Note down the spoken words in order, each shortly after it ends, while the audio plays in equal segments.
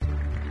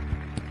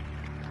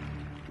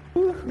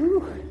We're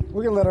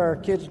going to let our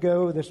kids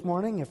go this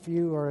morning if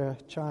you are a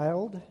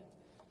child.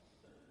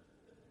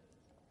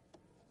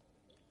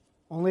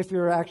 Only if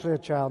you're actually a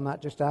child,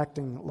 not just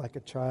acting like a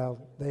child.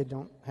 They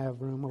don't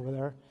have room over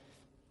there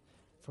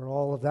for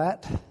all of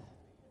that. If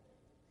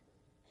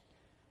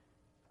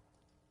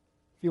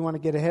you want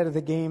to get ahead of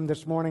the game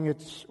this morning,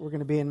 we're going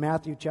to be in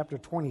Matthew chapter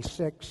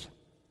 26.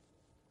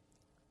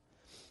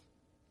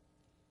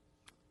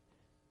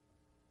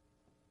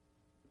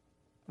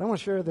 I want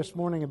to share this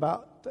morning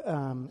about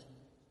kind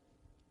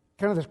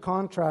of this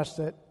contrast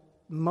that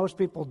most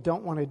people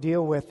don't want to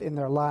deal with in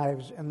their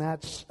lives, and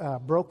that's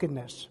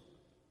brokenness.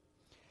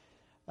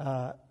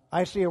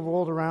 I see a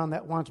world around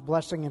that wants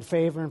blessing and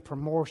favor and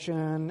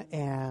promotion,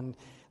 and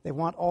they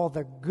want all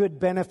the good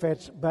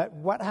benefits, but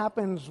what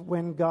happens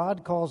when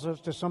God calls us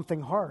to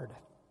something hard?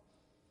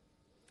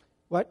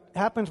 What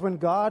happens when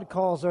God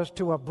calls us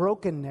to a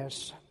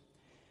brokenness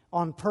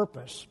on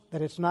purpose?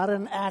 That it's not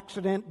an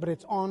accident, but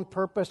it's on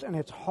purpose, and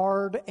it's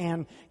hard,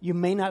 and you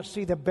may not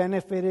see the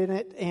benefit in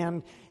it,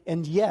 and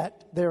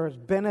yet there is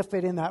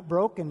benefit in that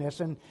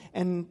brokenness.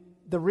 And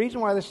the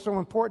reason why this is so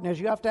important is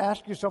you have to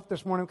ask yourself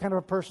this morning, what kind of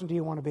a person do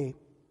you want to be?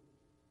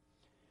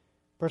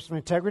 Person of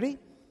integrity?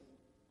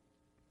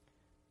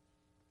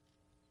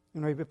 You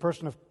want to be a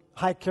person of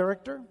high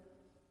character?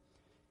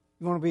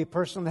 You want to be a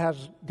person that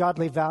has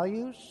godly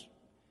values?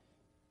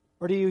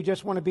 Or do you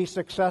just want to be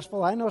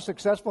successful? I know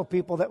successful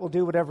people that will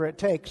do whatever it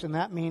takes, and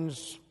that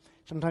means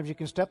sometimes you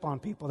can step on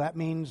people. That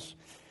means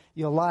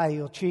you'll lie,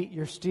 you'll cheat,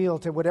 you'll steal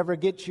to whatever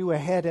gets you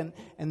ahead,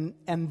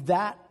 and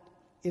that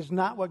is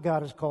not what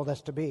God has called us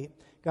to be.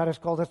 God has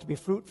called us to be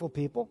fruitful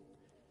people.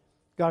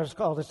 God has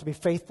called us to be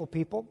faithful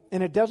people.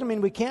 And it doesn't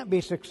mean we can't be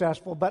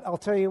successful, but I'll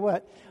tell you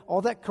what,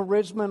 all that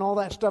charisma and all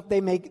that stuff,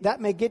 that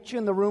may get you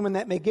in the room and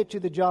that may get you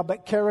the job,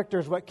 but character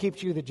is what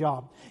keeps you the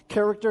job.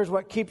 Character is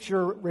what keeps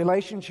your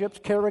relationships.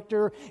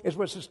 Character is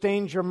what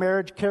sustains your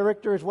marriage.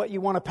 Character is what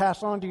you want to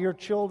pass on to your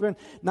children.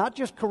 Not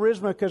just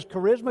charisma, because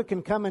charisma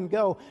can come and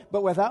go,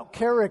 but without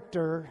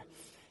character,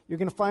 you're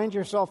going to find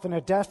yourself in a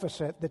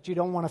deficit that you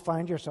don't want to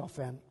find yourself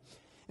in.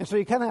 And so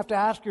you kind of have to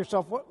ask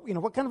yourself,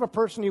 what kind of a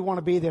person do you want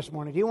to be this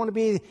morning? Do you want to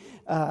be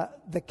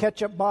the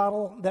ketchup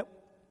bottle that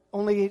the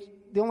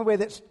only way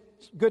that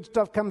good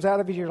stuff comes out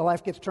of you, your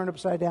life gets turned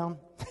upside down?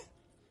 Do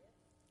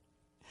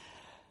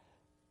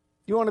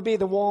you want to be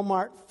the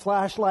Walmart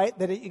flashlight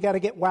that you got to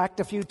get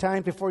whacked a few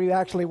times before you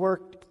actually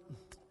work?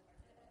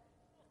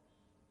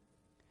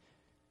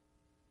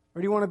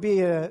 Or do you want to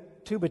be a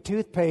tube of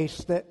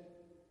toothpaste that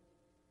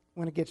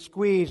when it gets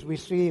squeezed, we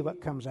see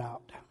what comes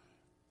out?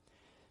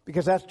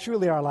 Because that's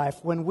truly our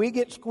life. When we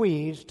get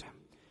squeezed,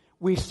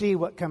 we see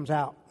what comes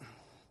out.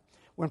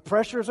 When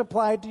pressure is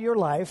applied to your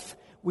life,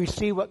 we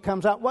see what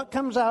comes out. What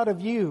comes out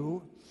of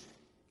you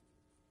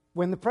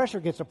when the pressure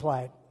gets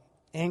applied?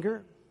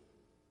 Anger,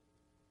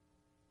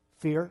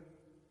 fear,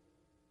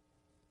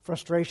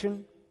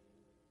 frustration,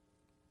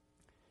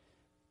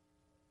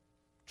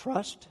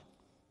 trust,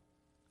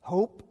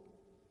 hope,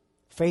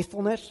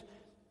 faithfulness.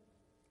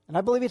 And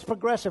I believe it's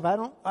progressive.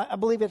 I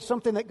believe it's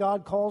something that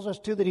God calls us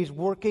to, that He's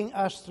working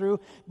us through.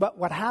 But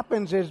what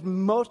happens is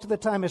most of the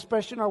time,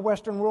 especially in our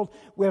Western world,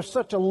 we have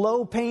such a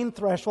low pain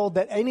threshold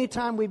that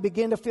anytime we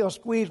begin to feel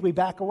squeezed, we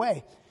back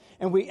away.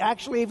 And we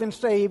actually even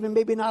say, even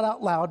maybe not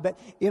out loud, but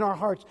in our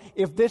hearts,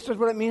 if this is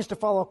what it means to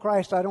follow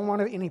Christ, I don't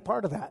want any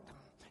part of that.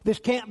 This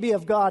can't be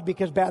of God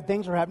because bad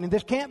things are happening.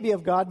 This can't be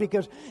of God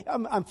because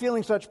I'm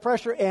feeling such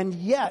pressure. And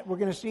yet, we're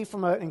going to see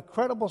from an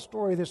incredible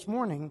story this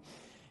morning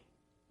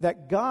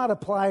that God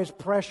applies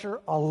pressure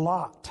a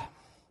lot.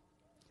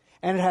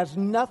 And it has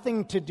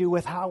nothing to do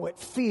with how it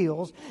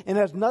feels, and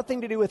it has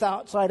nothing to do with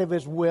outside of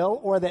His will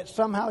or that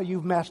somehow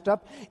you've messed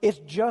up. It's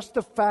just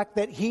the fact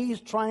that He's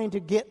trying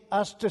to get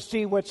us to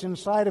see what's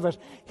inside of us.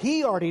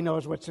 He already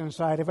knows what's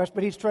inside of us,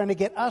 but He's trying to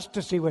get us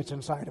to see what's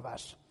inside of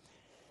us.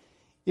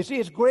 You see,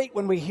 it's great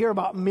when we hear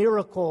about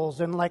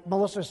miracles, and like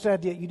Melissa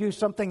said, you do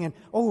something and,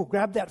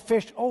 grab that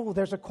fish. Oh,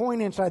 there's a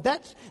coin inside.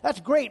 That's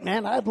great,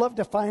 man. I'd love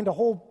to find a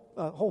whole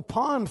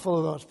pond full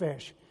of those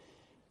fish.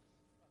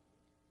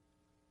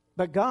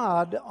 But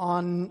God,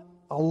 on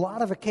a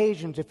lot of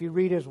occasions, if you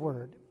read His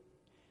Word,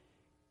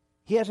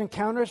 He has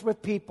encounters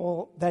with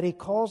people that He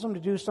calls them to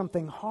do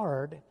something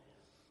hard,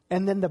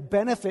 and then the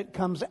benefit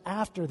comes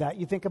after that.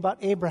 You think about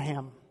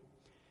Abraham,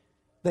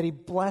 that He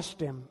blessed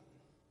him.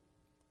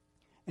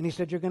 And He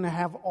said, you're going to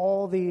have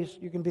all these,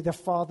 you can be the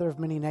father of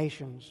many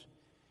nations.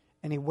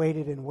 And he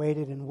waited and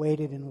waited and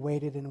waited and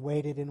waited and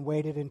waited and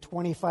waited. And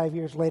 25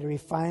 years later, he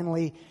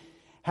finally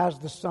has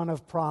the son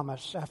of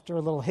promise. After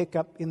a little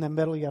hiccup in the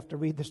middle, you have to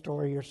read the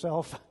story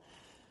yourself.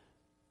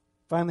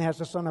 Finally has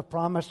the son of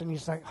promise. And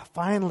he's like,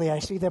 finally, I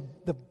see the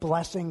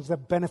blessings, the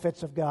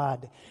benefits of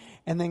God.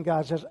 And then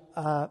God says,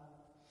 I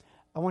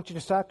want you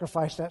to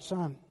sacrifice that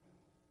son.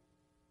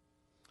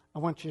 I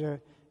want you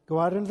to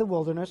go out into the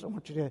wilderness. I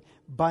want you to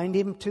bind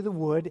him to the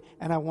wood.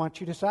 And I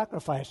want you to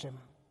sacrifice him.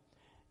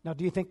 Now,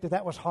 do you think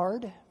that was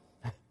hard?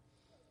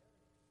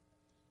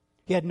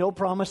 He had no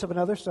promise of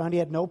another son. He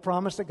had no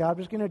promise that God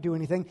was going to do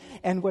anything.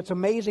 And what's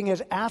amazing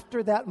is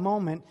after that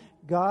moment,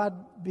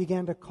 God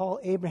began to call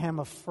Abraham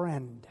a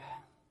friend.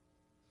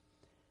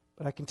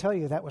 But I can tell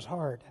you that was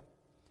hard.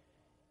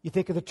 You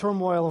think of the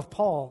turmoil of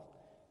Paul,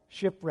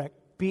 shipwrecked,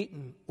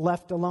 beaten,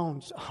 left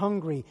alone,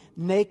 hungry,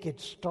 naked,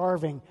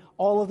 starving,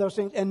 all of those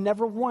things. And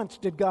never once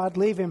did God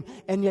leave him.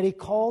 And yet he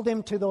called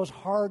him to those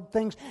hard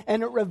things.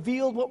 And it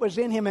revealed what was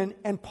in him.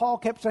 And Paul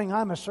kept saying,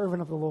 I'm a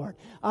servant of the Lord.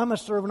 I'm a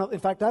servant of, in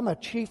fact, I'm a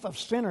chief of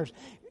sinners.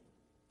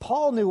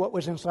 Paul knew what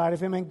was inside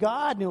of him, and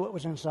God knew what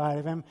was inside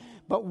of him.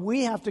 But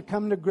we have to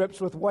come to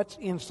grips with what's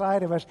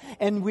inside of us.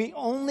 And the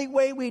only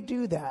way we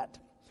do that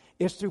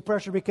is through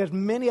pressure, because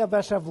many of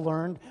us have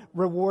learned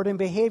reward and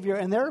behavior.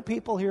 And there are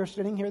people here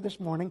sitting here this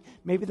morning,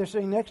 maybe they're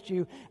sitting next to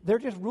you, they're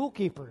just rule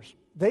keepers.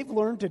 They've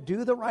learned to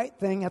do the right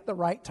thing at the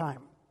right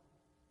time.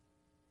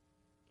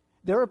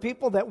 There are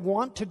people that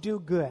want to do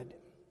good.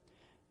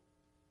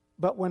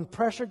 But when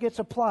pressure gets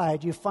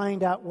applied, you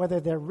find out whether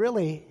they're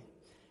really,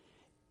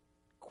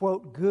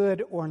 quote,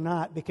 good or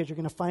not, because you're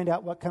going to find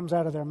out what comes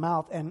out of their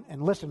mouth. And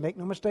listen, make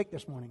no mistake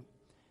this morning.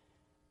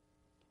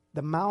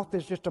 The mouth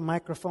is just a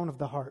microphone of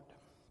the heart.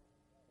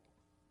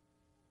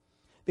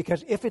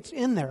 Because if it's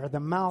in there, the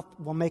mouth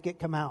will make it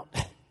come out.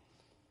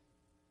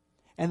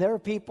 And there are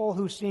people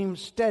who seem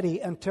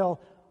steady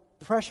until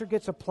pressure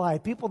gets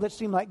applied. People that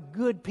seem like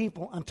good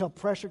people until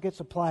pressure gets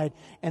applied.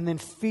 And then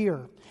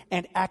fear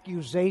and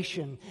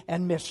accusation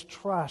and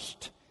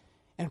mistrust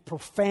and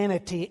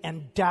profanity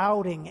and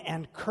doubting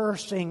and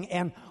cursing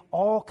and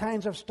all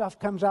kinds of stuff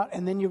comes out.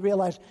 And then you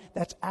realize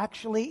that's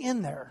actually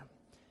in there.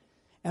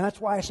 And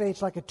that's why I say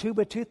it's like a tube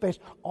of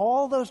toothpaste.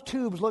 All those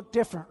tubes look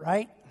different,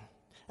 right?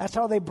 That's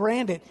how they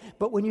brand it.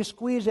 But when you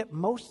squeeze it,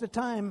 most of the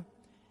time,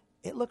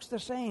 it looks the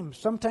same.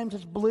 Sometimes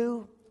it's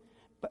blue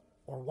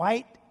or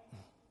white.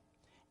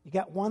 You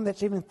got one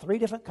that's even 3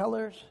 different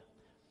colors.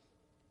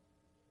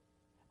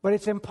 But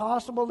it's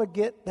impossible to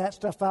get that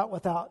stuff out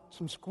without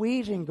some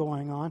squeezing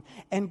going on.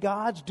 And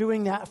God's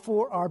doing that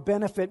for our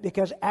benefit,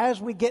 because as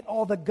we get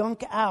all the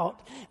gunk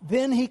out,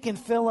 then He can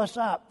fill us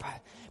up.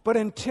 But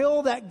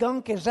until that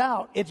gunk is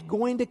out, it's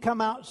going to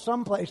come out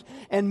someplace.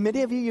 And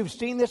many of you, you've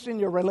seen this in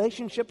your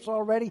relationships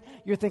already.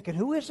 You're thinking,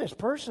 who is this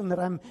person that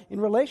I'm in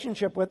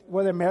relationship with,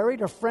 whether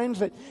married or friends,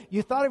 that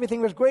you thought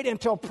everything was great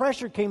until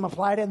pressure came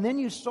applied, and then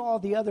you saw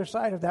the other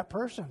side of that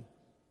person.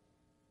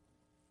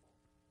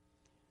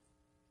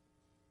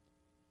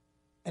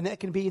 And that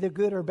can be either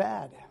good or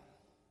bad.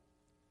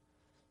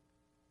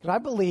 Because I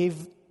believe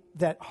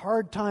that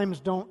hard times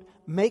don't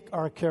make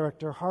our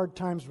character, hard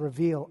times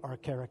reveal our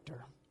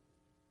character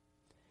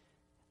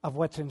of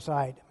what's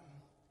inside.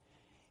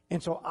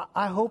 And so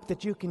I hope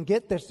that you can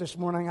get this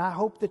morning. I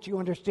hope that you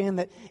understand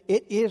that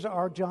it is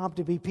our job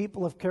to be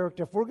people of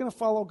character. If we're going to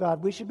follow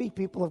God, we should be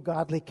people of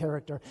godly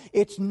character.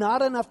 It's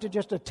not enough to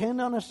just attend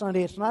on a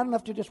Sunday. It's not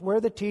enough to just wear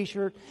the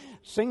T-shirt,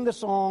 sing the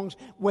songs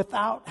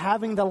without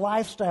having the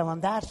lifestyle.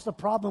 And that's the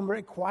problem. It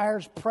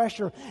requires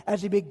pressure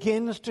as He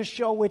begins to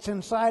show what's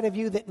inside of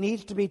you that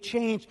needs to be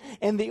changed.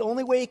 And the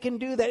only way He can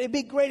do that, it'd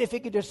be great if He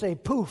could just say,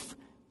 poof.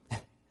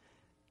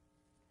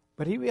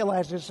 But He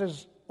realizes this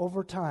is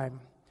over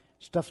time.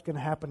 Stuff's going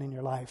to happen in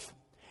your life.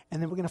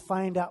 And then we're going to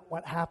find out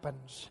what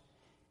happens.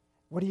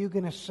 What are you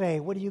going to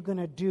say? What are you going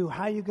to do?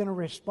 How are you going to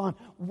respond?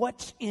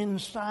 What's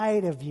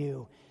inside of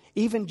you?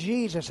 Even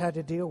Jesus had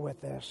to deal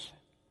with this.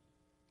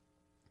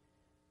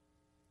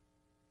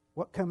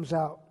 What comes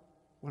out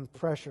when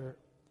pressure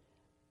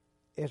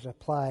is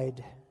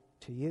applied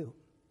to you?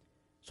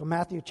 So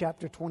Matthew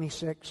chapter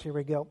 26, here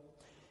we go.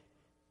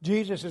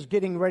 Jesus is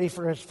getting ready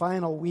for His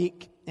final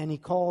week, and He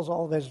calls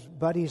all of His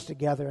buddies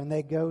together, and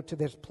they go to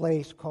this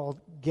place called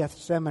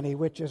Gethsemane,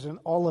 which is an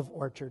olive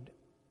orchard.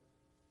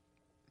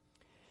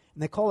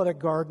 And they call it a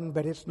garden,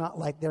 but it's not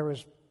like there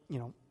was,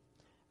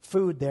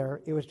 food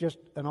there. It was just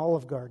an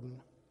olive garden.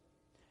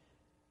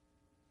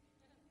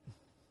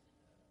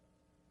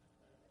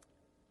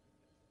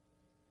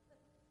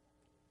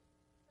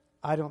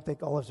 I don't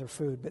think olives are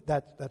food, but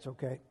that's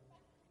okay.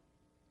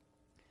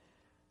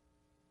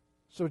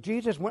 So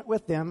Jesus went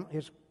with them,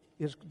 his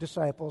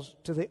disciples,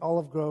 to the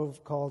olive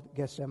grove called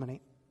Gethsemane.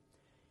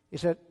 He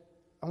said,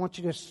 I want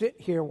you to sit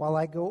here while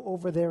I go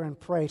over there and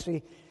pray.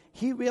 See,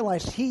 He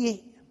realized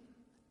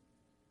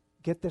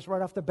get this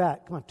right off the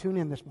bat. Come on, tune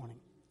in this morning.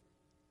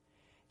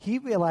 He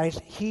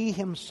realized He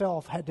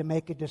Himself had to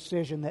make a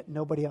decision that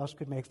nobody else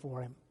could make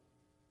for Him.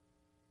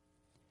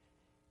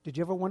 Did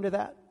you ever wonder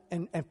that?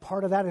 And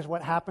part of that is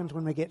what happens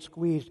when we get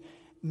squeezed.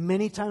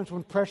 Many times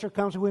when pressure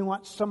comes, we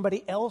want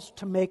somebody else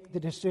to make the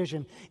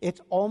decision.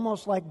 It's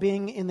almost like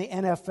being in the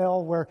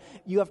NFL where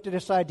you have to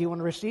decide, do you want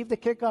to receive the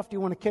kickoff? Do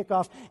you want to kick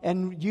off?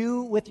 And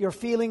you, with your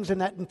feelings and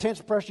that intense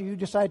pressure, you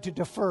decide to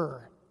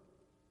defer.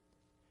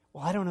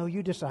 Well, I don't know.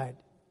 You decide.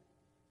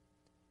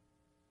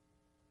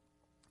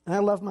 And I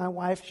love my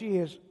wife. She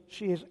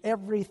is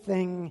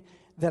everything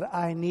that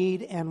I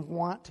need and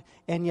want,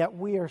 and yet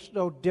we are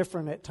so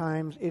different at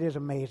times. It is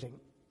amazing.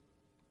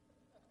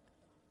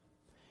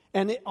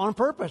 And on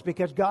purpose,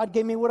 because God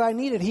gave me what I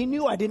needed. He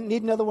knew I didn't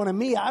need another one of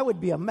me. I would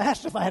be a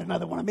mess if I had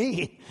another one of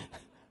me.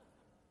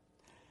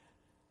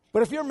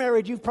 But if you're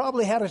married, you've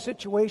probably had a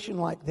situation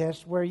like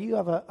this where you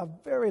have a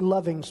very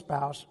loving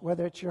spouse,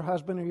 whether it's your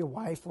husband or your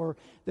wife or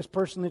this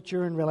person that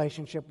you're in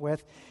relationship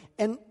with.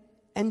 And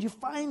you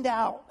find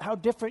out how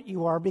different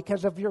you are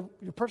because of your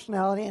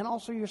personality and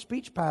also your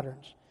speech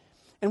patterns.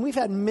 And we've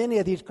had many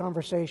of these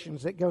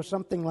conversations that go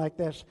something like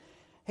this.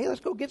 Hey,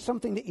 let's go get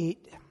something to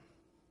eat.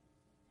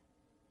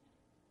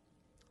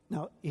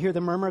 Now, you hear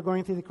the murmur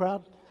going through the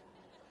crowd?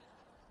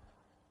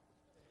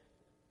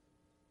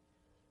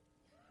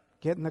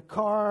 Get in the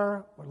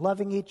car. We're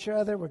loving each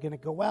other. We're going to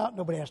go out.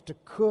 Nobody has to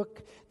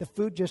cook. The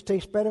food just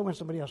tastes better when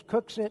somebody else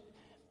cooks it.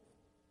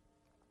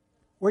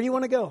 Where do you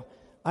want to go?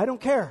 I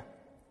don't care.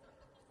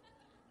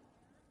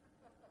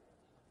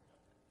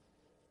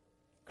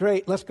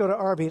 Great, let's go to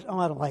Arby's. Oh,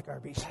 I don't like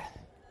Arby's.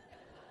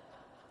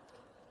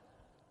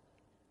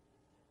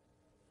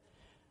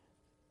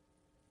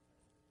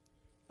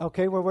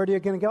 Okay, well, where are you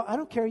going to go? I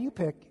don't care, you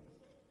pick.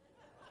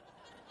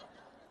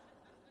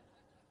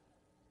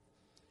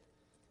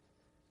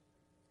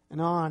 And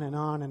on and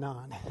on and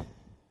on.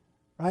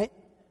 Right?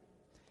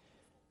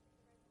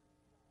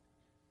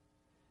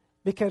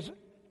 Because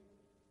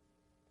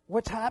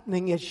what's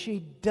happening is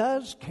she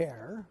does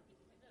care.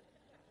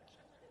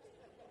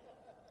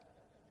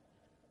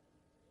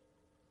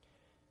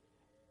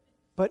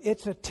 But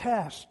it's a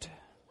test.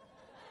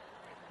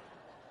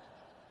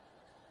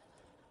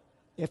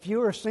 If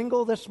you are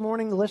single this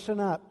morning, listen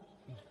up.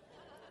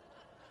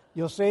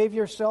 You'll save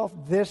yourself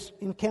this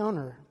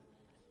encounter.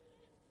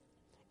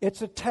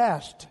 It's a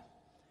test.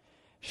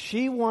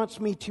 She wants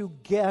me to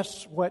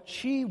guess what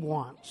she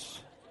wants.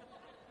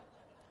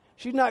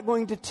 She's not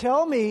going to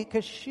tell me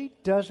because she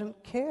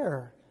doesn't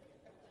care.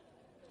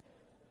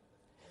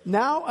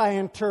 Now I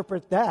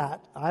interpret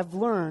that. I've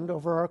learned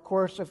over our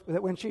course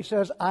that when she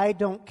says, I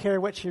don't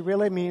care, what she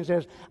really means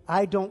is,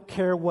 I don't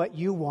care what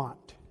you want.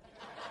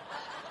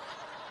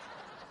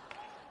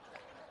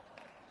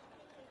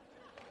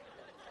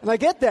 And I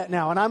get that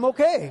now, and I'm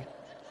okay.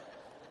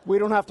 We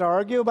don't have to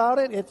argue about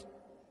it.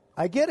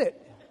 I get it.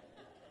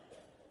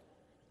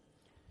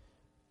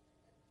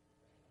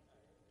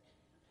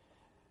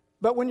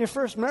 But when you're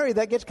first married,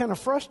 that gets kind of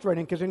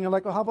frustrating because then you're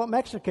like, well, how about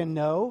Mexican?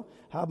 No.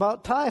 How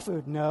about Thai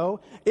food?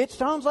 No. It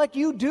sounds like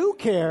you do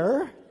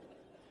care.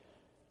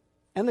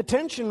 And the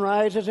tension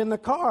rises in the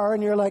car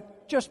and you're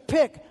like, just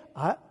pick.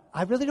 I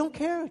really don't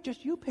care.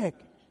 Just you pick.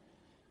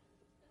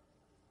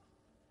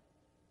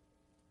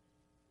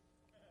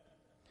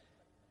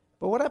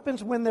 But what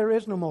happens when there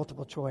is no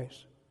multiple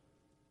choice?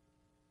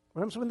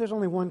 What happens when there's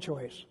only one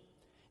choice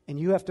and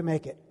you have to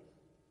make it?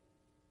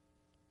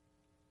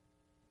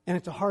 And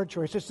it's a hard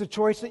choice. It's the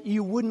choice that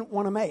you wouldn't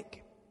want to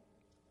make.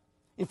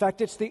 In fact,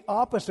 it's the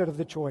opposite of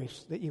the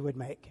choice that you would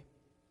make.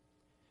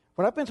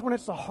 What happens when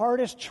it's the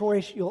hardest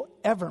choice you'll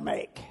ever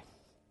make?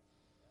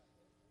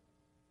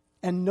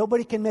 And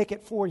nobody can make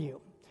it for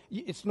you.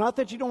 It's not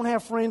that you don't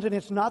have friends and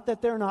it's not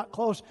that they're not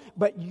close,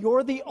 but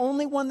you're the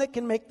only one that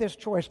can make this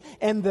choice.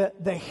 And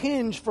the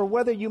hinge for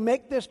whether you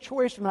make this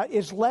choice or not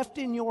is left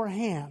in your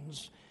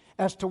hands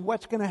as to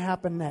what's going to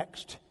happen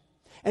next.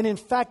 And in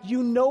fact,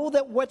 you know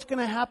that what's going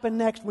to happen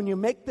next when you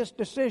make this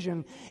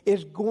decision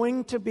is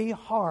going to be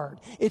hard.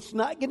 It's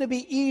not going to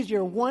be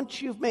easier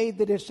once you've made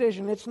the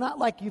decision. It's not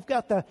like you've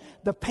got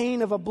the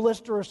pain of a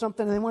blister or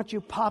something and then once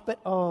you pop it,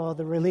 oh,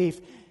 the relief.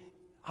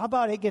 How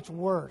about it gets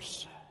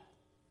worse?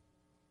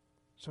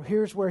 So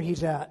here's where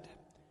he's at.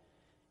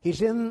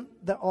 He's in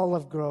the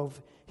olive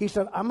grove. He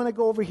said, I'm going to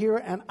go over here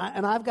and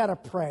I've got to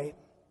pray.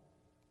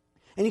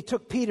 And he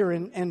took Peter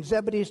and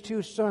Zebedee's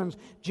two sons,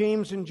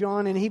 James and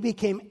John, and he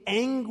became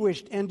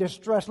anguished and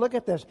distressed. Look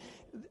at this.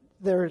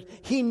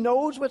 He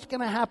knows what's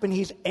going to happen.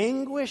 He's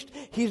anguished.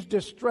 He's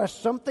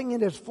distressed. Something in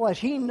his flesh.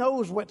 He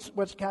knows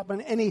what's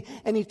happened. And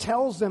he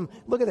tells them,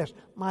 look at this.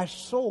 My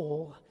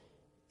soul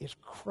is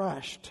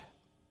crushed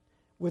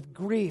with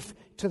grief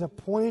to the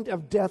point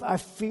of death. I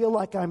feel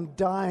like I'm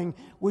dying.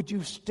 Would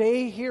you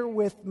stay here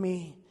with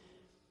me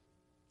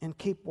and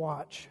keep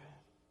watch?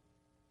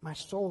 My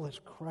soul is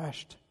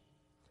crushed.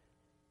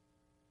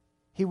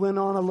 He went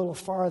on a little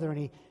farther and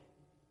he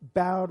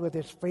bowed with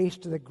his face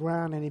to the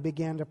ground and he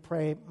began to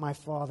pray, my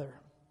Father,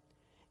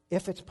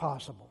 if it's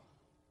possible,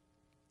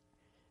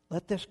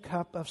 let this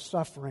cup of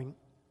suffering,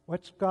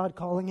 what's God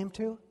calling him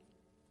to?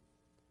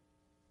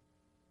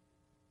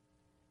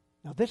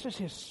 Now this is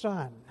his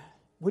son.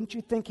 Wouldn't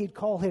you think he'd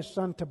call his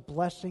son to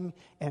blessing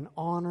and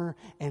honor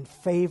and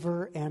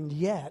favor? And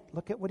yet,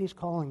 look at what he's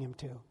calling him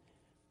to. I'm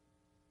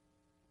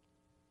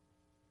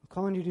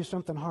calling you to do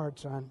something hard,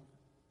 son.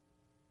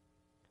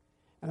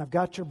 And I've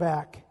got your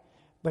back,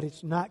 but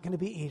it's not going to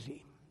be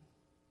easy.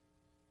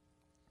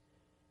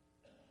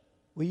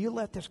 Will you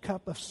let this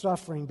cup of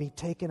suffering be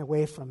taken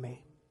away from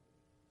me?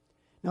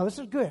 Now, this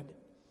is good.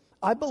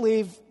 I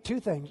believe two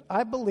things.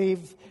 I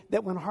believe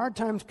that when hard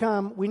times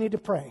come, we need to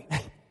pray.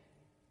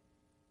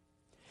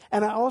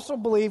 And I also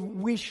believe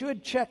we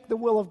should check the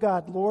will of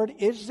God. Lord,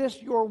 is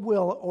this your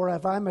will, or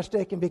have I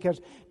mistaken?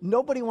 Because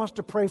nobody wants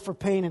to pray for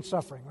pain and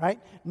suffering, right?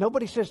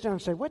 Nobody sits down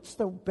and says, what's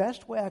the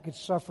best way I could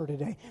suffer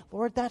today?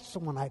 Lord, that's the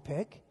one I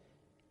pick.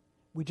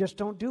 We just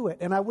don't do it.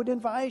 And I would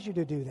advise you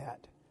to do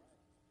that.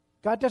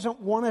 God doesn't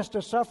want us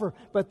to suffer,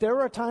 but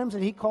there are times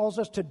that He calls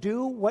us to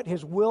do what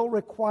His will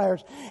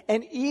requires.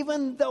 And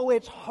even though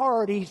it's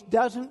hard, He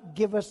doesn't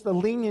give us the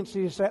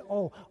leniency to say,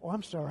 oh,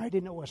 I'm sorry, I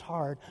didn't know it was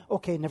hard.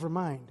 Okay, never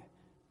mind.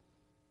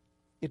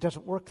 It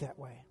doesn't work that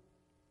way.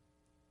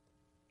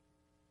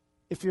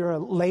 If you're a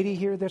lady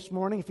here this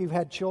morning, if you've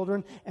had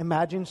children,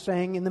 imagine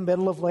saying in the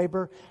middle of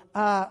labor,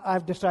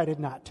 I've decided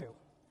not to.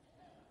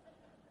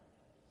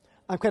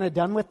 I'm kind of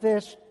done with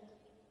this.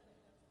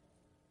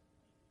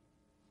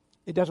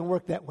 It doesn't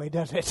work that way,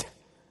 does it?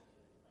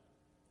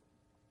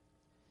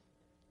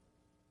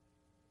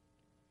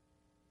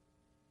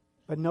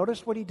 But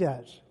notice what He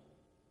does.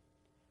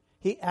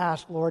 He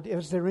asks, Lord,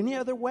 is there any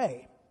other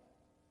way?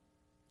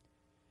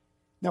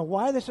 Now,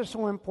 why this is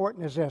so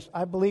important is this.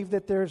 I believe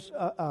that there's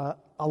a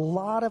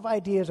lot of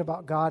ideas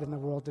about God in the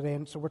world today.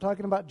 And so we're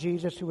talking about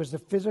Jesus, who is the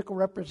physical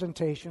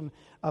representation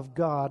of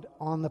God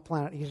on the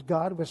planet. He's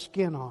God with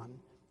skin on.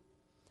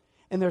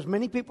 And there's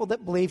many people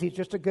that believe He's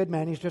just a good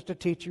man, He's just a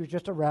teacher, He's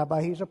just a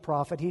rabbi, He's a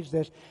prophet, He's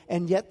this.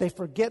 And yet they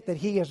forget that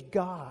He is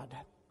God.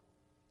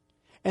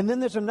 And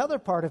then there's another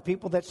part of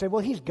people that say,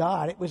 well, He's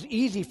God. It was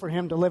easy for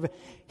Him to live.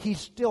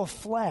 He's still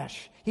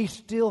flesh. He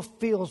still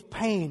feels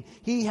pain.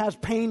 He has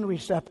pain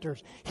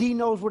receptors. He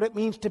knows what it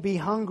means to be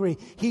hungry.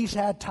 He's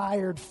had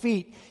tired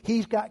feet.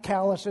 He's got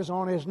calluses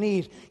on His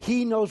knees.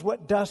 He knows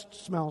what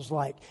dust smells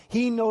like.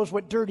 He knows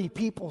what dirty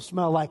people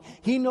smell like.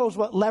 He knows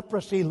what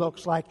leprosy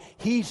looks like.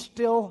 He's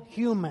still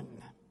human.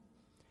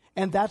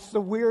 And that's the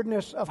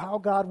weirdness of how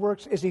God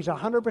works, is He's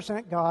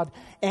 100% God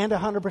and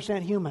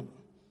 100% human.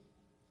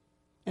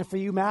 And for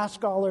you math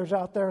scholars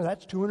out there,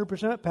 that's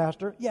 200%,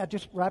 Pastor. Yeah,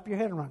 just wrap your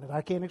head around it.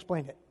 I can't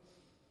explain it.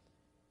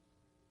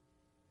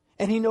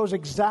 And He knows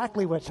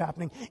exactly what's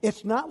happening.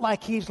 It's not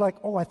like He's like,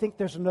 oh, I think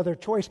there's another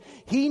choice.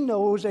 He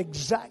knows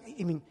exactly.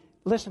 I mean,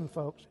 listen,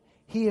 folks.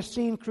 He has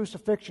seen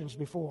crucifixions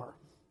before.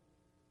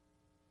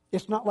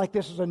 It's not like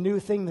this is a new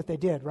thing that they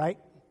did, right?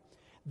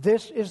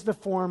 This is the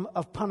form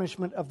of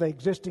punishment of the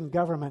existing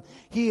government.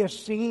 He has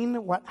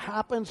seen what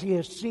happens. He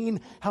has seen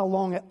how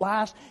long it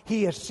lasts.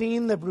 He has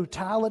seen the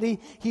brutality.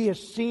 He has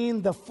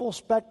seen the full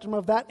spectrum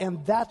of that,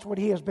 and that's what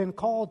He has been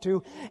called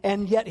to.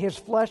 And yet His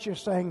flesh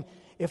is saying,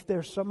 if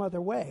there's some other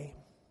way,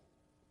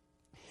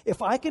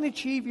 if I can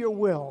achieve your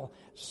will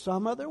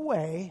some other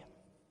way,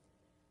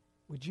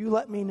 would you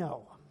let me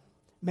know?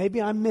 Maybe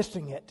I'm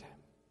missing it.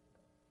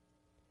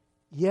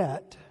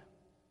 Yet,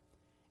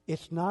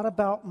 it's not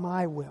about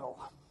my will,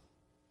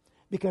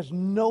 because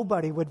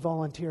nobody would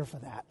volunteer for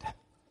that.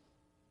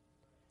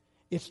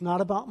 It's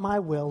not about my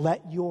will.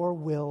 Let your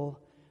will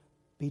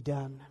be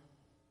done.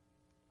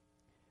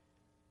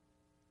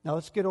 Now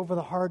let's get over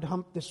the hard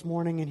hump this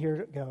morning, and here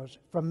it goes.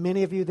 For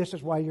many of you, this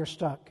is why you're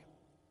stuck.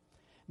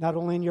 Not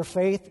only in your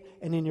faith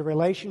and in your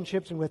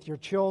relationships and with your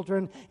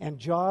children and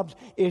jobs,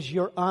 is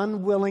you're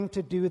unwilling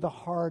to do the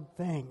hard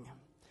thing.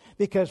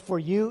 Because for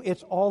you,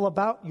 it's all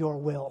about your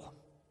will,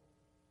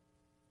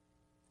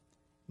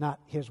 not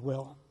His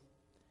will.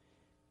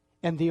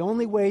 And the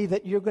only way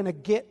that you're going to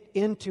get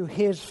into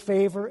His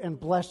favor and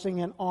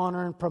blessing and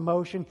honor and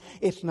promotion,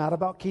 it's not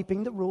about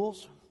keeping the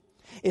rules.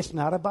 It's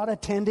not about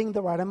attending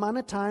the right amount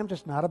of times.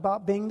 It's not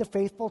about being the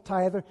faithful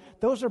tither.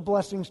 Those are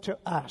blessings to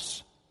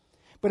us.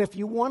 But if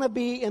you want to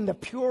be in the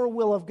pure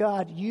will of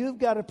God, you've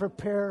got to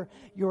prepare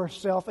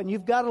yourself, and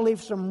you've got to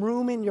leave some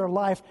room in your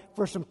life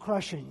for some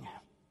crushing.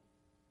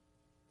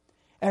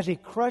 As He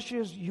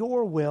crushes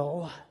your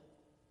will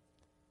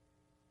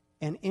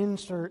and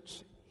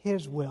inserts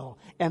His will.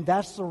 And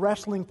that's the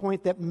wrestling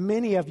point that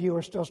many of you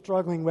are still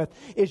struggling with,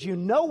 is you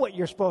know what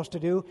you're supposed to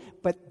do,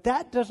 but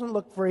that doesn't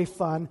look very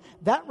fun.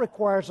 That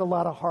requires a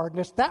lot of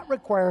hardness. That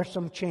requires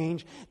some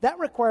change. That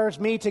requires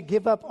me to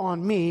give up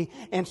on me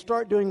and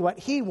start doing what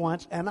He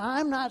wants, and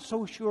I'm not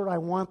so sure I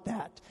want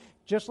that.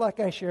 Just like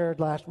I shared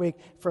last week,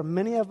 for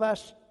many of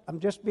us, I'm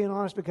just being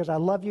honest because I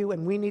love you,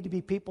 and we need to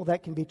be people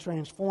that can be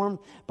transformed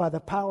by the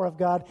power of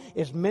God,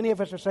 is many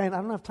of us are saying,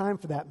 I don't have time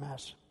for that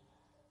mess.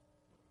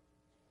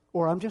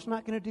 Or I'm just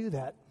not going to do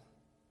that.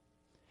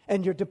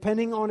 And you're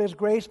depending on His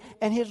grace,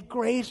 and His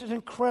grace is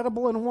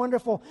incredible and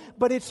wonderful,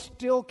 but it's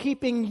still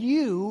keeping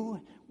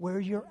you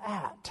where you're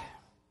at.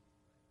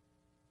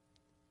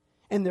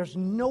 And there's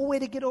no way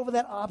to get over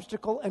that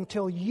obstacle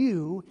until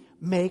you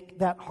make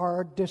that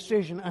hard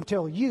decision,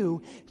 until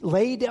you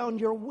lay down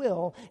your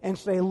will and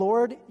say,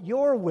 Lord,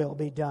 your will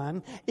be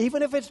done.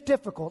 Even if it's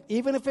difficult,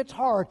 even if it's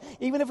hard,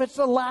 even if it's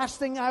the last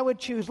thing I would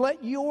choose,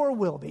 let your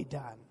will be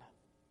done.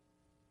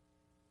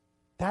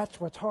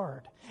 That's what's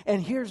hard.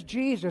 And here's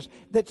Jesus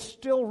that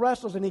still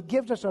wrestles, and He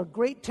gives us a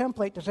great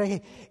template to say,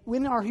 hey,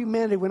 when our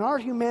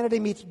humanity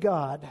meets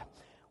God,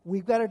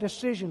 we've got a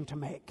decision to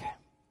make.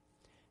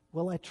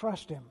 Will I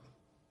trust Him?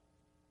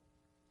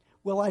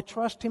 Will I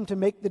trust Him to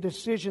make the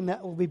decision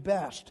that will be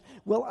best?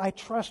 Will I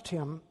trust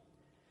Him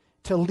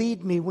to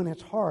lead me when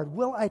it's hard?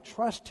 Will I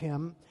trust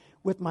Him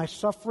with my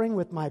suffering,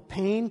 with my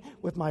pain,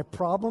 with my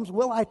problems?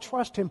 Will I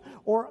trust Him?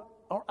 Or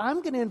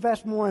I'm going to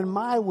invest more in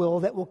my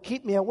will that will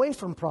keep me away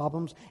from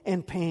problems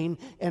and pain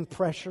and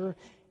pressure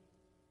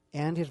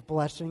and His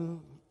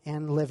blessing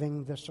and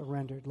living the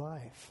surrendered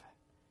life.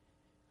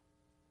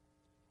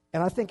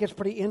 And I think it's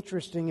pretty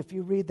interesting if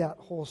you read that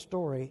whole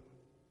story,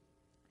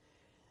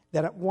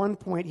 that at one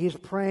point he's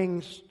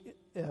praying,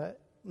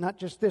 not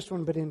just this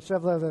one, but in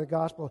several other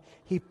Gospels,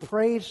 he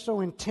prays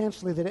so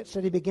intensely that it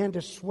said he began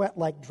to sweat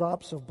like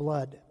drops of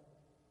blood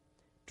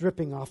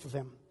dripping off of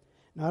him.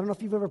 Now, I don't know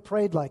if you've ever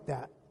prayed like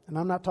that. And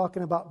I'm not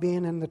talking about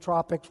being in the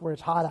tropics where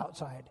it's hot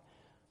outside.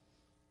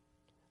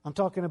 I'm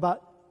talking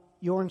about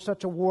you're in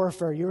such a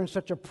warfare, you're in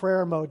such a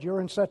prayer mode, you're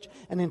in such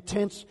an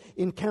intense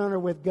encounter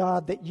with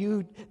God that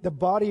the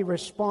body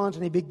responds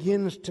and he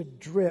begins to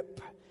drip.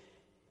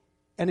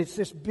 And it's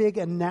this big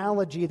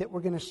analogy that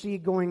we're going to see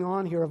going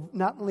on here of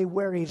not only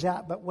where he's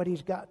at, but what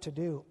he's got to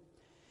do.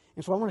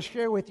 And so I want to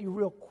share with you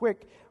real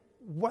quick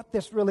what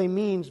this really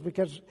means,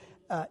 because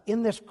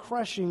in this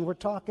crushing, we're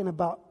talking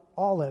about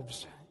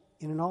olives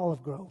in an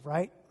olive grove,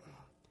 right?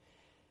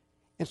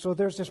 And so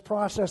there's this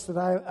process that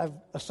I've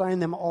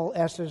assigned them all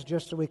S's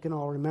just so we can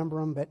all remember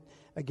them. But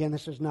again,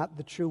 this is not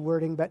the true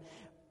wording. But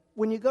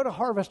when you go to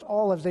harvest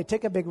olives, they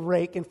take a big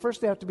rake, and first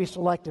they have to be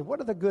selected.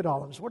 What are the good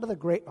olives? What are the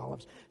great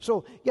olives?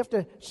 So you have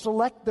to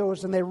select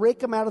those, and they rake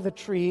them out of the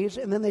trees,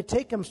 and then they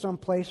take them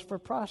someplace for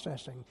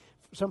processing,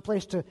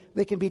 someplace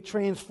they can be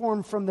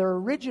transformed from their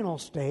original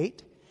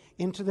state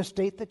into the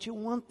state that you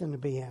want them to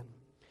be in.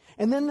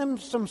 And then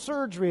some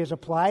surgery is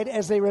applied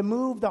as they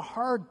remove the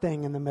hard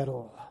thing in the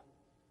middle.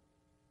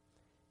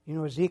 You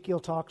know, Ezekiel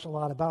talks a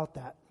lot about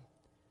that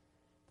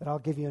I'll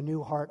give you a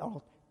new heart.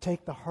 I'll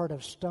take the heart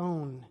of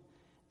stone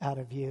out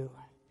of you,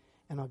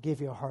 and I'll give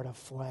you a heart of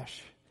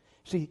flesh.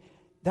 See,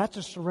 that's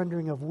a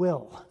surrendering of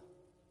will.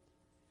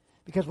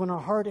 Because when our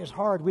heart is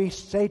hard, we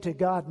say to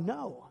God,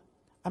 no,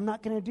 I'm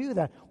not going to do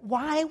that.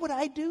 Why would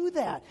I do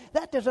that?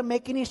 That doesn't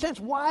make any sense.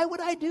 Why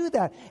would I do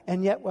that?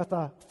 And yet with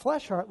a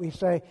flesh heart, we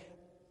say,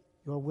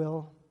 your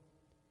will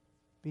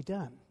be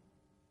done.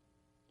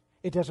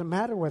 It doesn't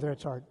matter whether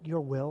it's hard.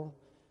 Your will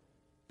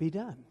be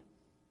done.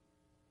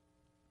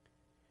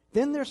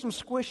 Then there's some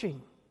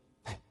squishing.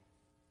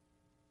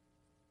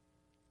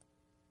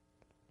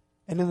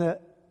 And in the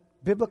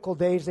biblical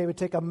days, they would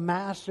take a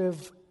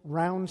massive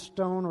round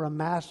stone or a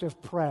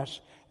massive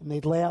press, and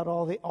they'd lay out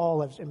all the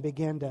olives and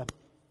begin to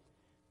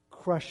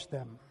crush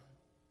them.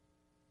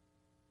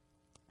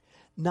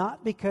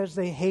 Not because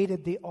they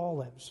hated the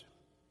olives.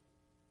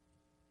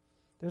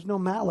 There's no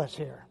malice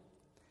here.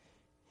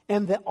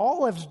 And the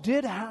olives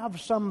did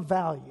have some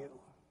value.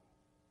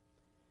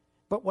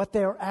 But what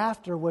they were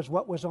after was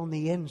what was on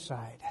the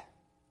inside.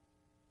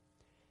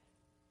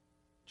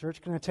 Church,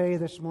 can I tell you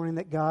this morning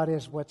that God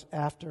is what's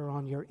after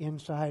on your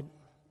inside?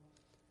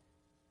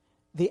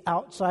 The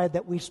outside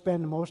that we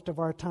spend most of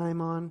our time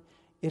on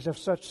is of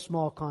such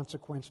small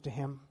consequence to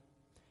Him.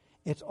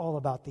 It's all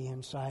about the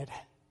inside.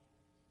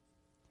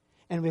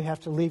 And we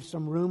have to leave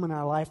some room in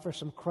our life for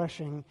some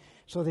crushing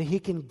so that He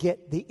can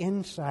get the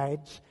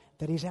insides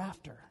that He's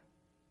after.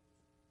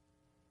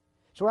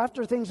 So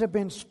after things have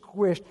been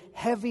squished,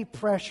 heavy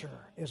pressure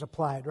is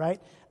applied,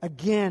 right?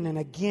 Again and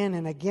again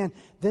and again.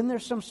 Then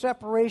there's some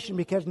separation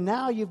because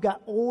now you've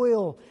got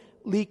oil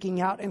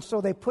leaking out. And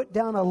so they put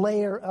down a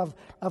layer of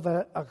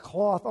a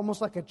cloth,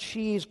 almost like a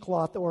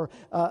cheesecloth or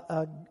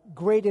a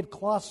grated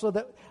cloth, so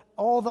that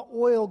all the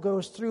oil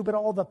goes through, but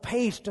all the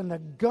paste and the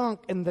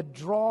gunk and the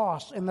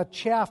dross and the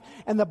chaff.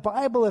 And the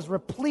Bible is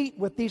replete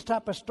with these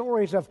type of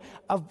stories of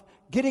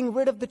getting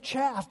rid of the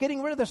chaff,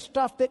 getting rid of the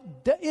stuff that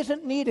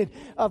isn't needed,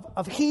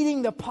 of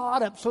heating the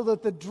pot up so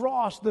that the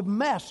dross, the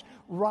mess,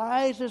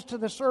 rises to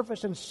the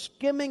surface and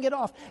skimming it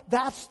off.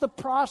 That's the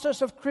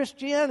process of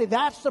Christianity.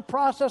 That's the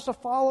process of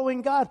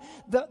following God.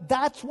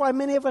 That's why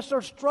many of us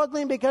are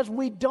struggling, because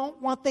we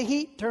don't want the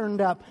heat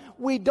turned up.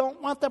 We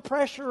don't want the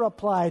pressure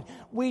applied.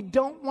 We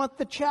don't want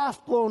the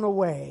chaff blown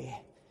away.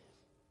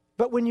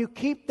 But when you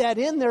keep that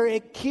in there,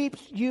 it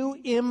keeps you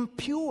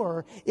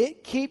impure.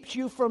 It keeps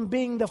you from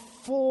being the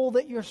full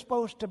that you're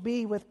supposed to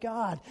be with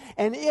God.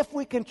 And if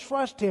we can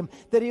trust Him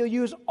that He'll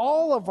use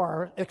all of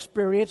our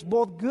experience,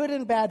 both good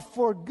and bad,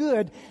 for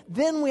good,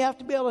 then we have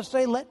to be able to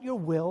say, let your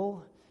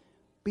will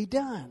be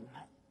done.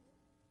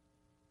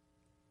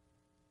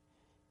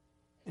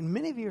 And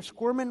many of you are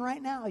squirming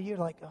right now. You're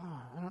like,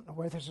 I don't know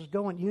where this is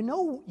going. You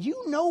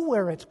know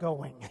where it's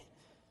going.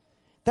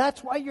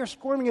 That's why you're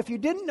squirming. If you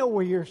didn't know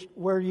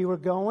where you were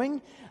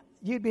going,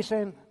 you'd be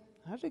saying,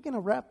 how's he going to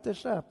wrap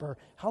this up? Or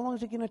how long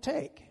is it going to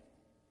take?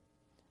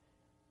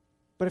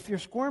 But if you're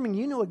squirming,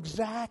 you know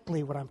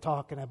exactly what I'm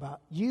talking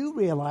about. You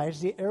realize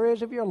the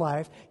areas of your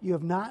life you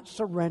have not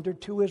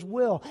surrendered to His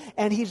will.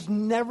 And He's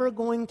never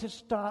going to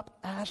stop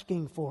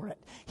asking for it.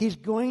 He's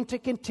going to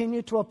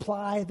continue to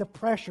apply the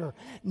pressure,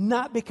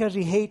 not because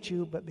He hates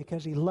you, but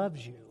because He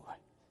loves you.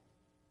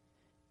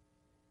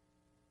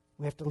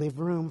 We have to leave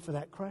room for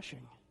that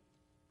crushing.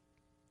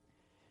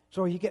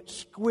 So you get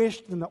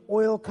squished and the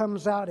oil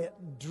comes out. It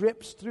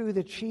drips through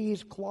the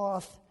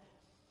cheesecloth.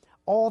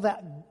 All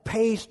that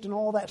paste and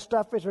all that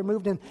stuff is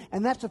removed.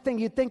 And that's the thing.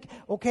 You think,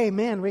 okay,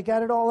 man, we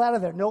got it all out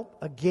of there. Nope.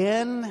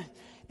 Again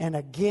and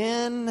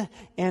again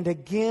and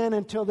again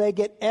until they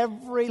get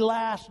every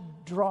last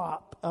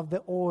drop of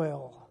the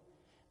oil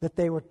that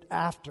they were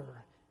after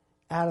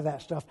out of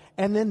that stuff.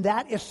 And then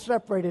that is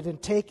separated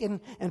and taken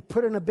and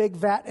put in a big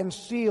vat and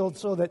sealed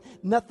so that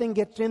nothing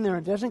gets in there.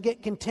 It doesn't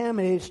get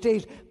contaminated. It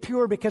stays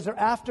pure because they're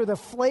after the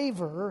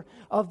flavor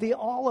of the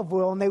olive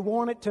oil and they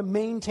want it to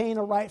maintain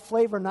a right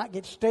flavor, not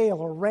get stale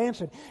or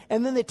rancid.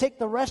 And then they take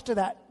the rest of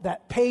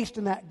that paste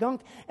and that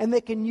gunk and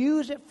they can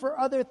use it for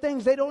other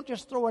things. They don't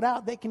just throw it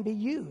out. They can be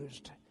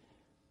used.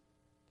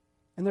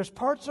 And there's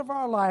parts of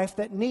our life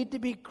that need to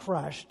be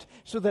crushed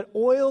so that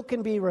oil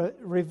can be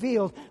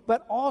revealed,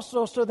 but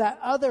also so that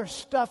other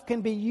stuff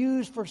can be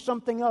used for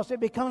something else. It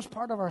becomes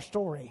part of our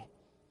story.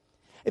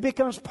 It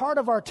becomes part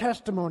of our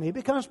testimony. It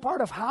becomes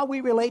part of how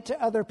we relate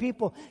to other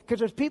people because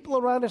there's people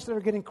around us that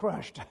are getting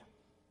crushed.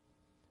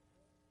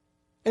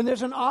 And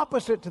there's an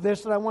opposite to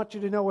this that I want you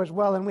to know as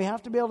well, and we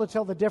have to be able to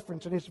tell the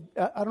difference. And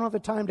I don't have the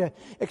time to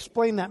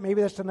explain that.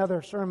 Maybe that's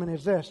another sermon,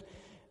 is this.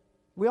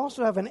 We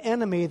also have an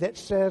enemy that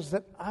says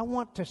that I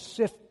want to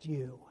sift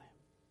you.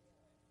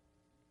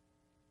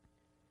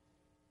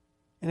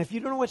 And if you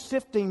don't know what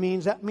sifting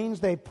means, that means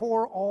they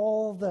pour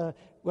all the,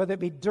 whether it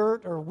be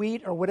dirt or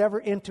wheat or whatever,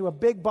 into a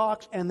big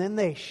box, and then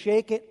they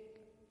shake it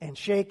and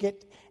shake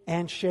it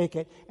and shake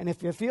it. And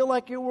if you feel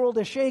like your world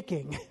is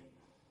shaking,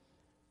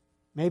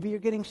 maybe you're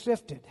getting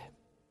sifted.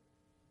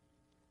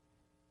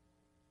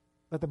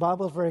 But the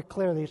Bible is very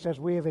clearly, it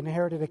says we have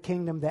inherited a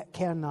kingdom that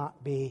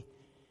cannot be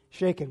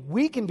shaken.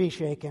 We can be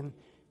shaken,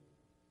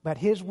 but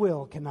His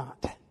will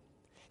cannot.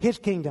 His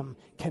kingdom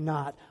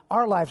cannot.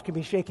 Our lives can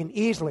be shaken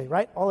easily,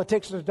 right? All it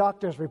takes is a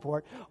doctor's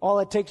report. All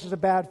it takes is a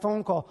bad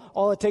phone call.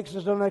 All it takes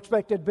is an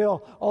unexpected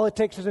bill. All it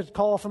takes is a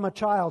call from a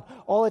child.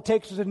 All it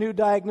takes is a new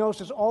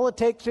diagnosis. All it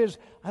takes is,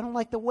 I don't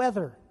like the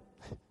weather.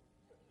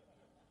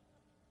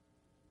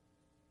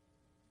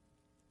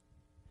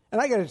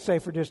 And I got to say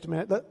for just a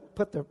minute,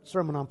 put the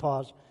sermon on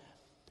pause.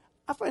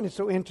 I find it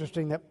so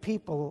interesting that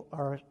people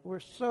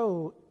we're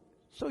so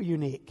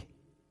unique.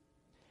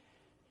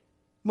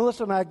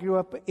 Melissa and I grew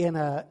up in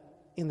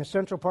the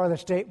central part of the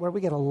state where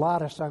we get a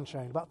lot of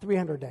sunshine, about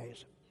 300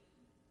 days.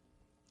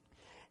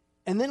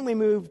 And then we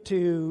moved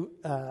to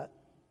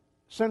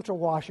central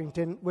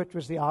Washington, which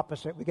was the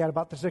opposite. We got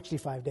about the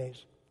 65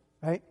 days,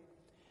 right?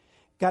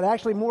 Got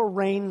actually more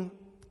rain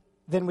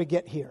than we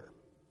get here.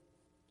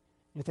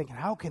 You're thinking,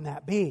 how can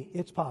that be?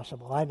 It's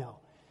possible, I know.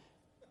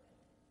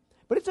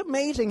 But it's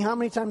amazing how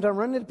many times I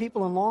run into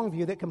people in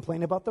Longview that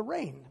complain about the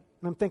rain.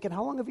 And I'm thinking,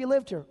 how long have you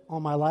lived here? All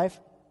my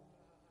life.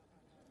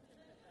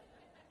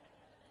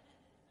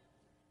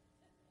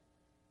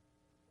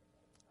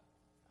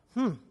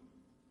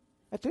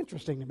 That's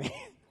interesting to me.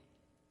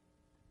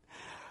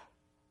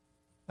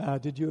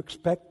 Did you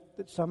expect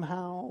that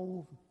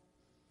somehow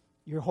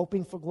you're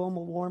hoping for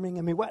global warming?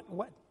 I mean, what?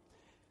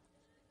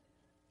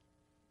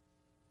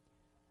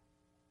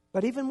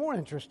 But even more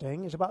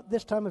interesting is about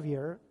this time of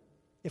year,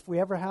 if we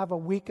ever have a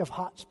week of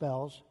hot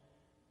spells,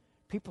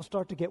 people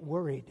start to get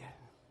worried.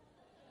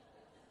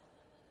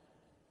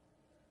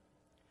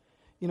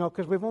 You know,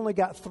 because we've only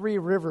got 3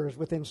 rivers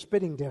within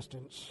spitting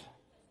distance.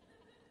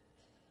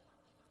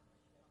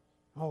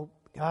 Oh,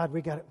 God,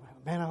 we got it.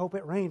 Man, I hope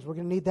it rains. We're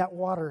going to need that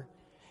water.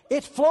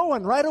 It's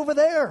flowing right over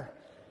there.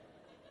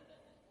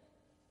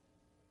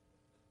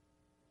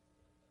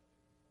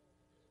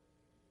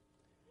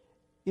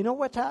 You know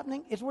what's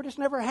happening? Is we're just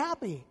never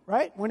happy,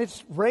 right? When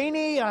it's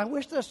rainy, I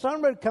wish the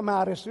sun would come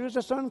out. As soon as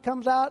the sun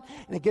comes out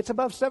and it gets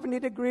above 70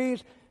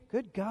 degrees,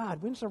 good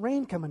God, when's the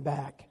rain coming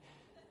back?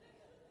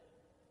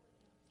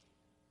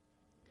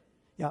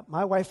 Yeah,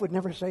 my wife would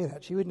never say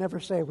that. She would never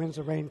say, when's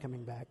the rain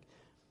coming back?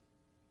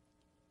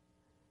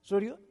 So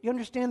do you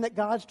understand that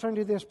God's trying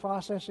to do this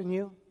process in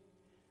you?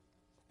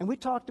 And we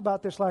talked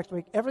about this last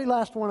week. Every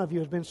last one of you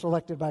has been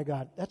selected by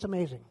God. That's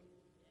amazing.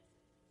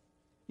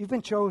 You've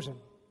been chosen.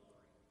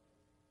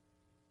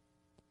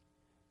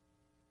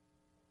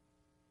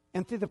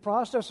 And through the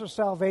process of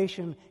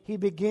salvation, He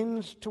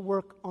begins to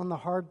work on the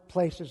hard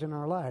places in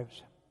our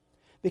lives.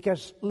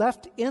 Because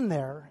left in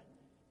there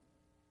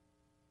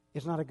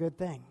is not a good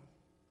thing.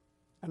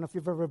 I don't know if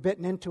you've ever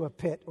bitten into a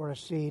pit or a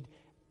seed,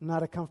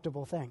 not a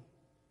comfortable thing.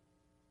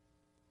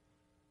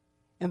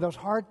 And those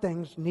hard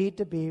things need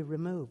to be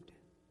removed.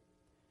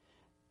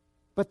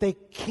 But they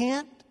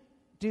can't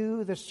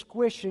do the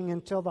squishing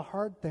until the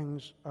hard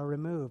things are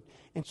removed.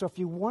 And so if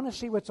you want to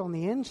see what's on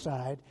the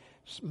inside,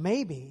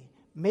 maybe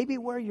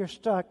where you're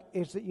stuck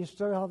is that you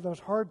still have those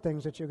hard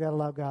things that you've got to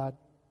allow God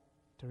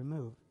to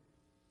remove.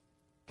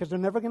 Because they're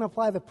never going to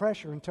apply the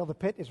pressure until the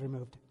pit is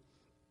removed.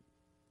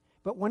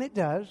 But when it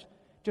does,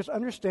 just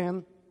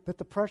understand that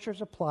the pressure is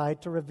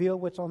applied to reveal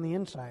what's on the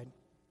inside.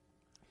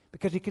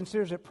 Because He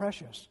considers it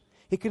precious.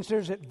 He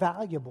considers it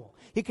valuable.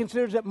 He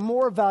considers it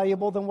more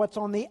valuable than what's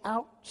on the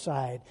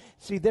outside.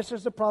 See, this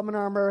is the problem in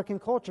our American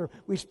culture.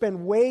 We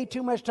spend way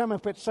too much time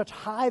and put such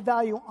high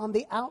value on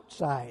the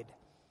outside.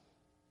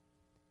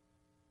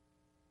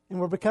 And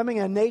we're becoming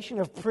a nation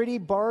of pretty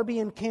Barbie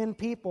and Ken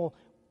people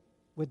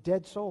with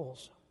dead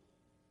souls.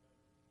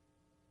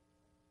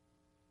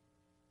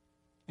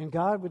 And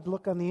God would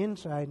look on the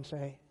inside and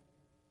say,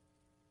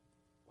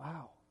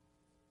 wow,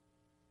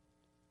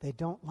 they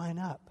don't line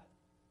up.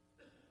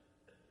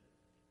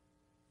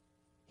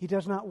 He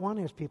does not want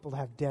His people to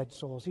have dead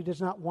souls. He does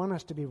not want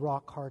us to be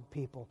rock-hard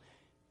people.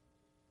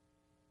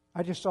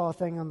 I just saw a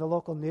thing on the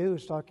local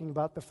news talking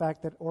about the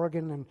fact that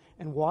Oregon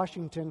and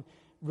Washington,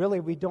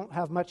 really, we don't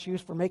have much use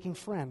for making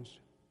friends.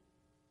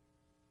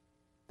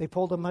 They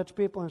pulled a bunch of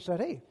people and said,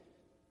 hey,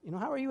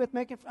 how are you with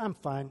making friends? I'm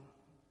fine.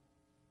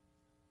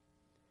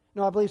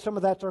 No, I believe some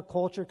of that's our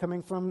culture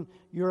coming from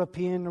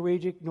European,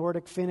 Norwegian,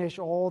 Nordic, Finnish,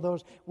 all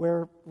those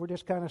where we're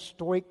just kind of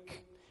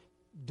stoic,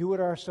 do it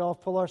ourselves,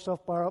 pull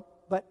ourselves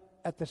up. But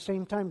at the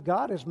same time,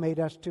 God has made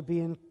us to be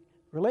in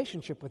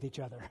relationship with each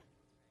other.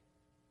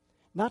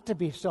 Not to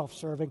be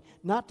self-serving,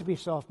 not to be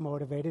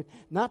self-motivated,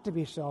 not to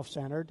be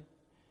self-centered.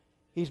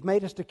 He's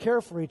made us to care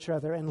for each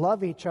other and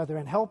love each other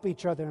and help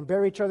each other and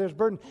bear each other's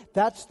burden.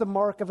 That's the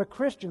mark of a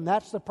Christian.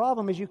 That's the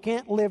problem, is you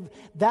can't live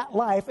that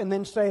life and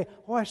then say,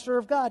 oh, I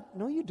serve God.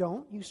 No, you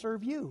don't. You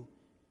serve you.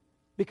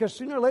 Because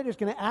sooner or later He's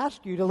going to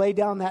ask you to lay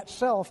down that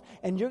self,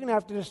 and you're going to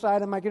have to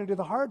decide, am I going to do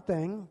the hard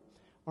thing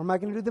or am I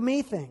going to do the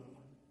me thing?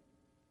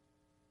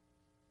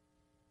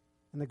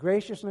 And the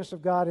graciousness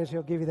of God is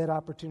He'll give you that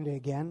opportunity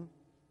again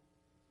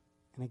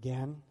and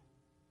again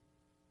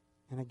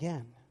and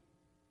again.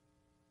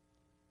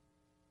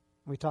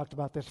 We talked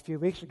about this a few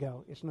weeks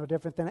ago. It's no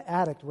different than an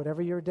addict,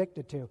 whatever you're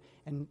addicted to.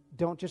 And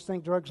don't just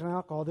think drugs and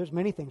alcohol. There's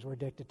many things we're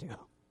addicted to.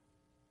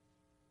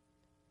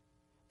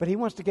 But He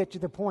wants to get you to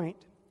the point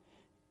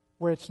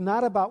where it's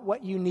not about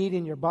what you need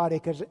in your body,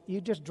 because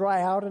you just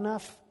dry out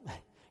enough,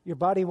 your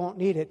body won't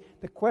need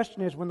it. The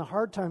question is, when the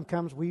hard time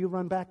comes, will you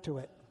run back to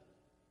it?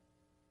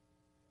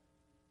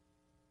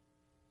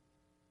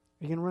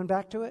 Are you going to run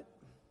back to it?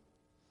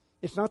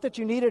 It's not that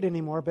you need it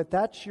anymore, but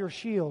that's your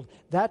shield.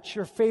 That's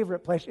your favorite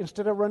place.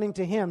 Instead of running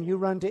to Him, you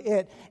run to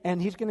it.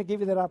 And He's going to give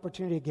you that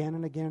opportunity again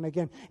and again and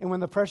again. And when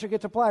the pressure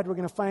gets applied, we're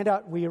going to find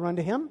out, will you run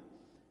to Him?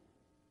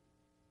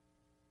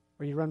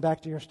 Or you run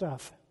back to your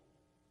stuff?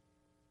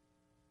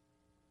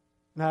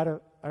 Now,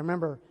 I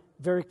remember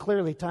very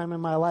clearly time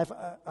in my life,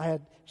 I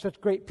had such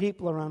great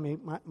people around me,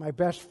 my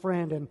best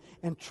friend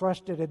and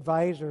trusted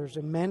advisors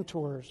and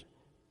mentors.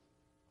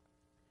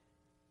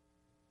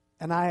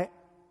 And I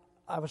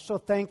was so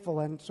thankful,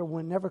 and so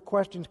whenever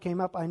questions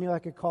came up, I knew I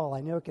could call.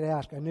 I knew I could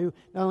ask. I knew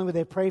not only would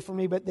they pray for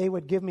me, but they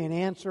would give me an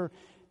answer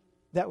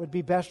that would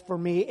be best for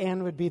me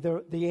and would be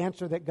the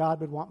answer that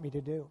God would want me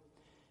to do.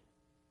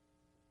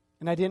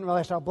 And I didn't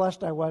realize how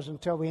blessed I was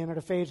until we entered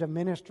a phase of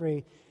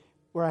ministry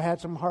where I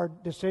had some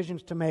hard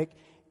decisions to make,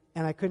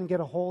 and I couldn't get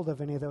a hold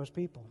of any of those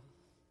people.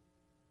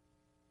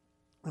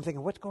 I'm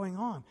thinking, what's going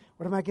on?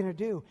 What am I going to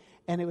do?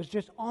 And it was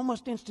just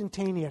almost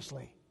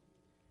instantaneously.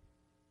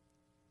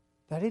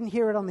 I didn't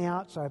hear it on the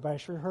outside, but I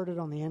sure heard it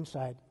on the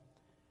inside.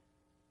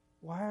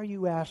 Why are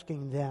you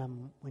asking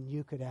them when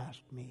you could ask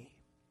me?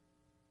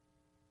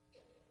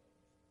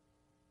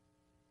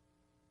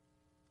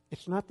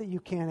 It's not that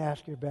you can't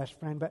ask your best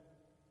friend, but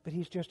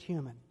he's just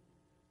human.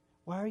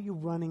 Why are you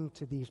running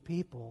to these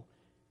people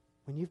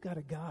when you've got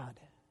a God?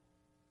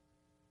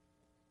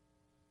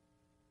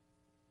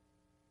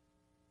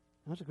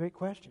 That's a great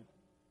question.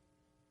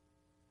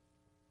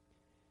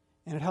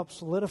 And it helps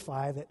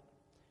solidify that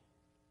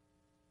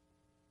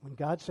when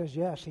God says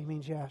yes, He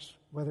means yes,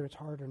 whether it's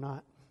hard or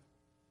not.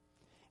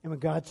 And when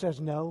God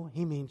says no,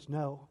 He means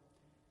no,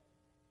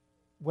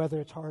 whether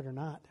it's hard or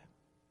not.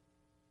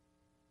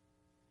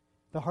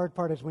 The hard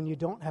part is when you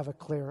don't have a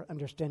clear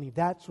understanding.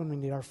 That's when we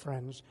need our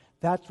friends.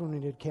 That's when we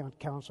need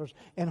counselors.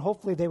 And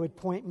hopefully they would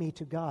point me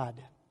to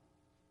God.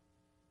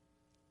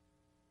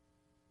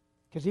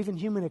 Because even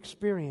human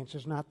experience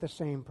is not the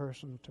same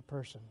person to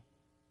person.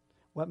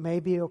 What may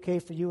be okay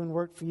for you and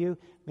work for you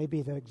may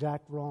be the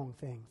exact wrong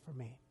thing for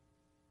me.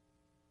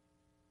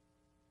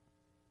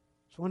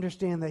 So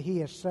understand that He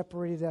has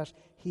separated us.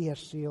 He has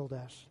sealed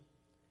us.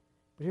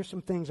 But here's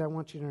some things I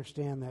want you to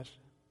understand this.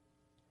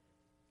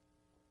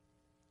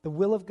 The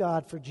will of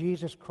God for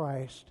Jesus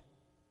Christ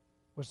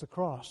was the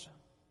cross.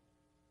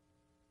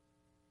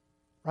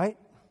 Right?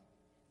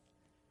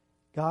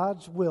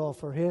 God's will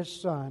for His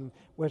Son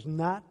was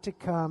not to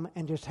come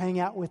and just hang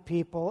out with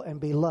people and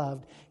be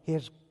loved.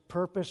 His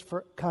purpose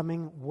for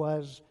coming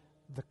was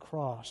the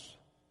cross.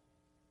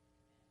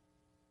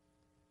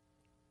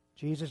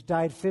 Jesus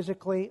died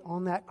physically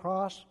on that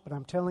cross, but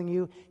I'm telling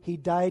you, He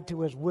died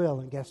to His will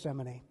in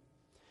Gethsemane.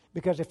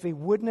 Because if he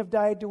wouldn't have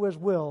died to his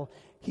will,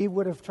 he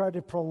would have tried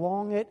to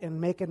prolong it and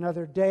make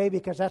another day,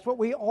 because that's what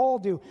we all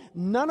do.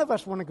 None of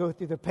us want to go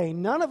through the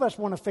pain. None of us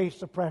want to face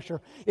the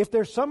pressure. If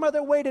there's some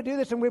other way to do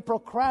this and we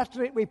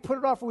procrastinate, we put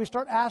it off, and we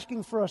start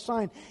asking for a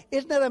sign.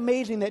 Isn't that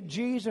amazing that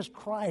Jesus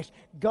Christ,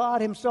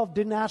 God himself,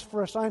 didn't ask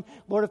for a sign?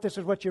 Lord, if this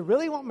is what you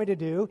really want me to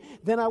do,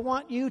 then I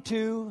want you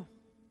to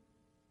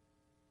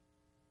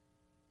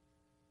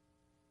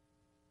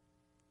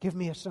give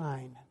me a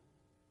sign.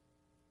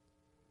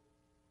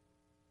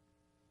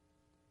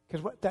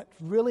 Because what that's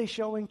really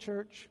showing,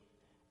 church,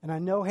 and I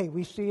know, hey,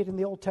 we see it in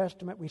the Old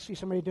Testament, we see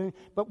somebody doing,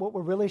 but what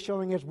we're really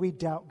showing is we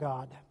doubt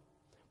God.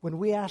 When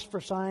we ask for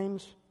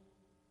signs,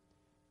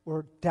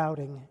 we're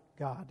doubting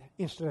God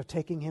instead of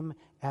taking him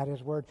at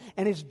his word.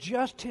 And it's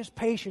just his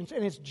patience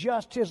and it's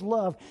just his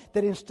love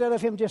that instead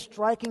of him just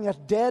striking us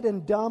dead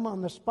and dumb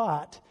on the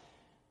spot,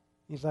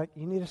 he's like,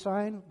 you need a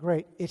sign?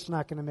 Great. It's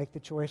not going to make the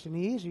choice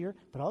any easier,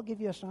 but I'll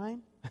give you a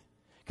sign.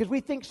 Because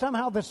we think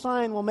somehow the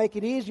sign will make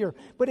it easier,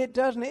 but it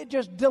doesn't. It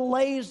just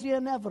delays the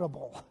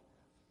inevitable.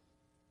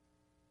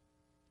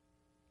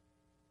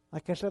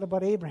 Like I said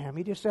about Abraham,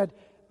 he just said,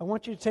 I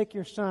want you to take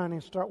your son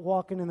and start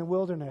walking in the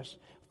wilderness.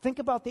 Think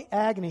about the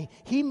agony.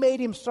 He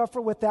made him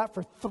suffer with that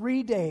for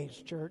 3 days,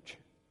 church.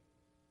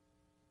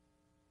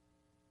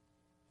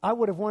 I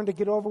would have wanted to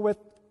get over with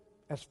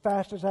as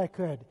fast as I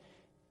could.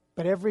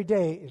 But every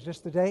day, is this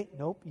the day?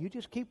 Nope, you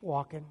just keep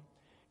walking.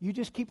 You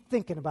just keep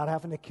thinking about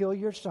having to kill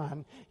your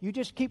son. You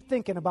just keep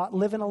thinking about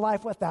living a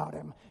life without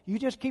him. You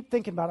just keep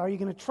thinking about, are you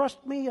going to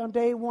trust me on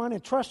day 1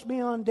 and trust me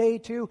on day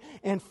 2?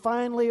 And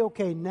finally,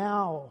 okay,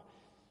 now.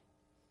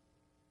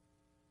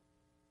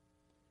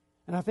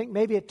 And I think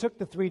maybe it took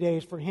the 3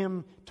 days for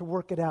him to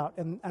work it out.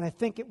 And I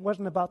think it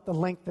wasn't about the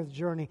length of the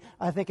journey.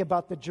 I think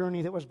about the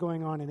journey that was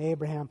going on in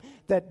Abraham.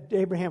 That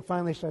Abraham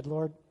finally said,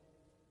 Lord,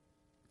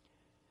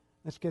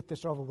 let's get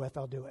this over with.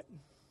 I'll do it.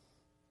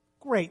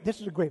 Great, this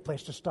is a great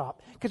place to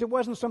stop. Because it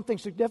wasn't something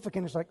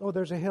significant. It's like, oh,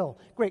 there's a hill.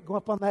 Great, go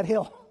up on that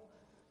hill.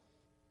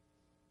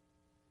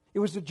 It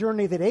was the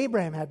journey that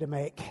Abraham had to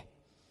make.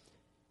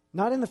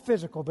 Not in the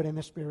physical, but in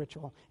the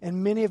spiritual.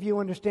 And many of you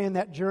understand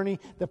that journey.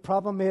 The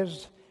problem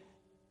is,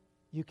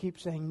 you keep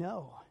saying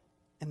no.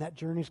 And that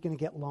journey's going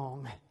to get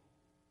long.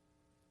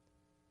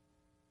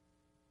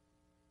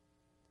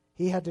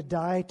 He had to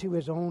die to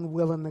his own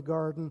will in the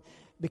garden.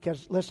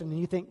 Because, listen,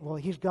 you think, well,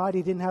 he's God,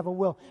 he didn't have a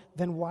will.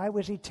 Then why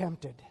was he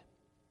tempted?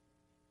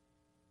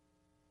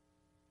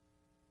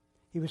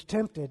 He was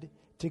tempted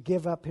to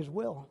give up his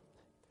will.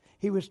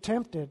 He was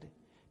tempted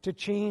to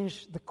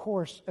change the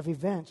course of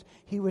events.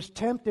 He was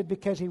tempted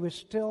because he was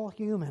still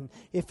human.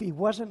 If he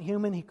wasn't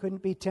human, he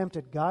couldn't be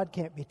tempted. God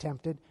can't be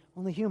tempted.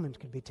 Only humans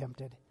could be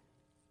tempted.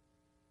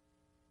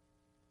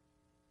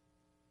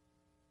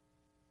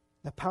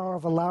 The power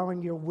of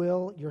allowing your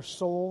will, your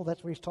soul,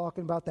 that's what he's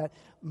talking about, that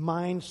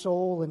mind,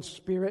 soul, and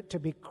spirit to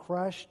be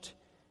crushed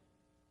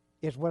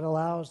is what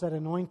allows that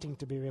anointing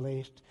to be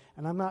released.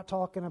 And I'm not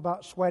talking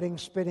about sweating,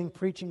 spitting,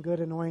 preaching good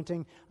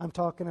anointing. I'm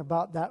talking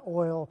about that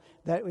oil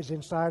that is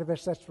inside of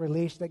us that's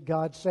released, that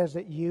God says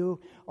that you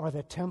are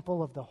the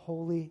temple of the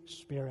Holy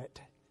Spirit.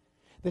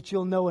 That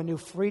you'll know a new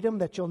freedom,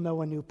 that you'll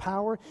know a new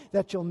power,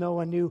 that you'll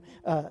know a new,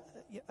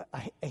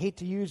 I hate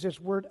to use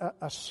this word,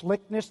 a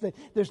slickness, that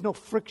there's no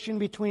friction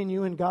between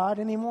you and God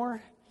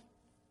anymore.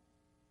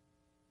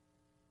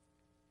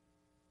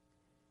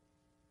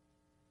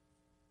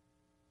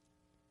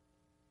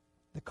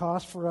 The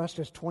cost for us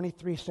is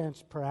 23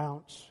 cents per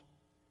ounce,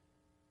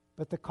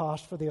 but the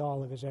cost for the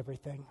olive is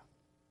everything.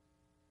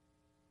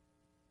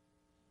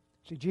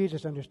 See,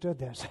 Jesus understood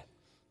this.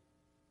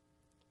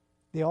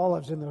 The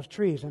olives in those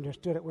trees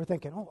understood it. We're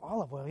thinking, oh,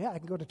 olive oil, yeah, I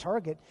can go to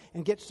Target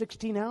and get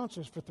 16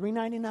 ounces for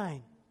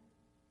 $3.99.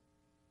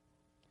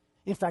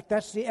 In fact,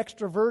 that's the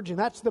extra virgin.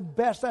 That's the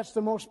best, that's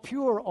the most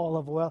pure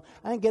olive oil.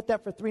 I can get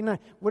that for $3.99.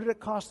 What did it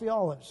cost the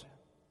olives?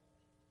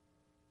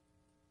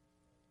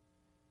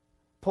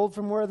 Pulled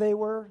from where they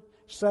were,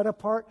 set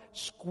apart,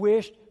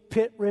 squished,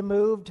 pit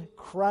removed,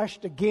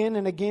 crushed again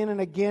and again and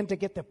again to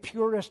get the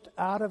purest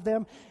out of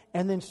them,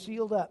 and then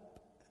sealed up.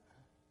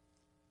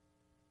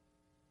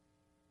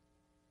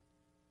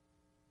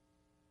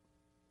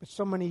 But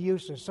so many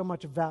uses, so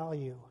much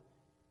value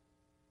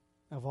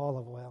of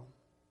olive oil.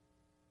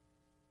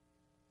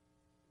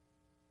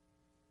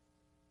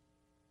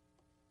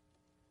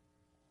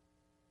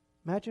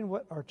 Imagine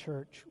what our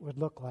church would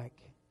look like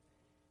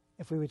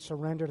if we would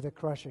surrender to the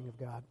crushing of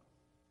God.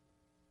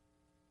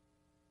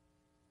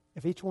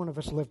 If each one of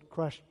us lived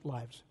crushed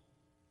lives.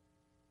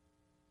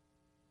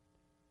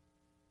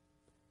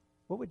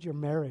 What would your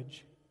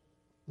marriage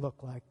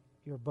look like?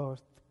 You're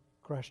both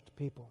crushed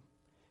people.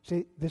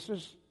 See, this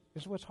is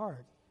what's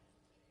hard.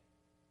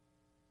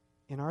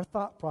 In our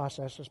thought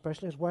process,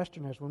 especially as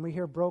Westerners, when we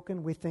hear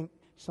broken, we think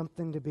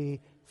something to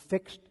be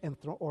fixed and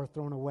or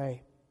thrown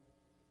away.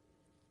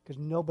 Because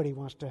nobody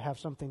wants to have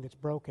something that's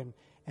broken.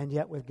 And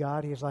yet with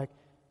God, he's like,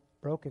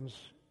 broken's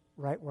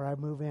right where I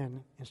move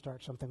in and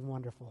start something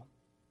wonderful.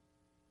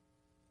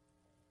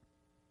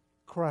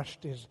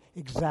 Crushed is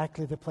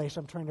exactly the place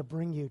I'm trying to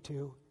bring you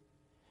to.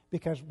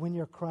 Because when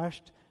you're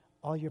crushed,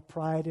 all your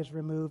pride is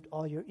removed,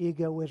 all your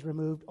ego is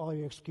removed, all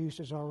your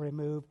excuses are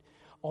removed.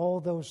 All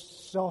those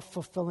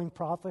self-fulfilling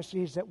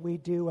prophecies that we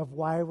do of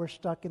why we're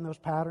stuck in those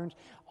patterns,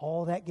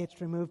 all that gets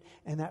removed.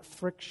 And that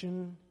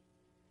friction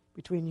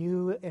between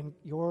you and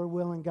your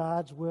will and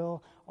God's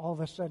will, all of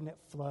a sudden it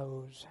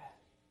flows.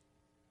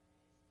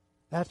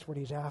 That's what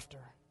He's after.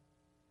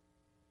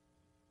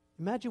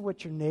 Imagine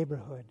what your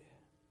neighborhood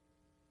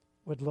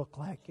would look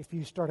like if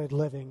you started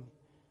living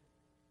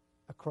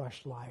a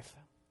crushed life.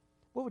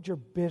 What would your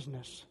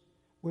business,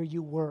 where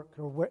you work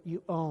or what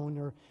you own,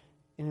 or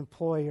an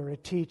employer, a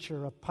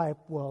teacher, a pipe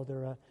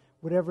welder,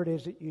 whatever it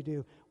is that you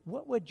do,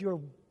 what would your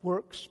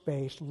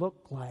workspace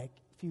look like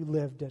if you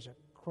lived as a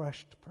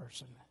crushed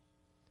person?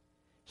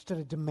 Instead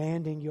of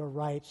demanding your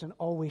rights and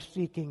always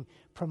seeking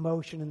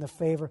promotion and the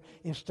favor,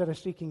 instead of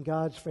seeking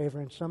God's favor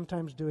and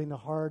sometimes doing the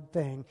hard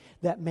thing,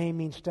 that may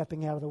mean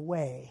stepping out of the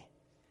way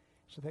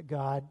so that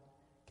God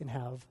can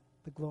have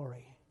the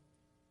glory.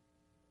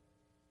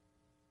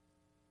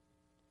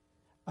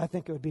 I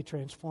think it would be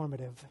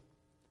transformative.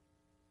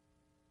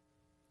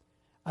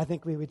 I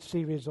think we would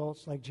see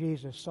results like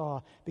Jesus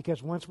saw,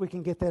 because once we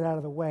can get that out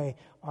of the way,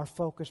 our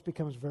focus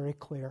becomes very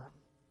clear.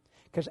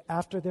 Because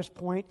after this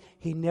point,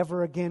 He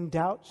never again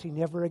doubts. He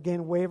never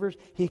again wavers.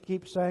 He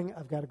keeps saying,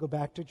 I've got to go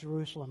back to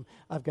Jerusalem.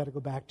 I've got to go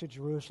back to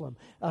Jerusalem.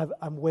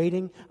 I'm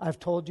waiting. I've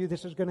told you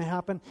this is going to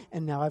happen,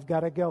 and now I've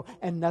got to go.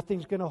 And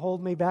nothing's going to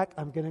hold me back.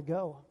 I'm going to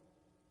go.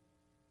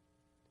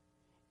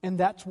 And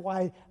that's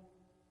why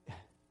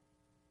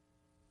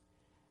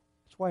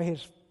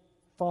His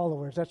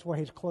followers, that's why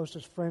His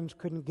closest friends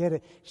couldn't get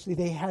it. See,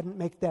 they hadn't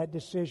made that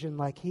decision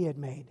like He had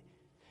made.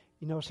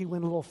 You notice He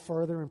went a little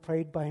further and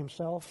prayed by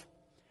Himself.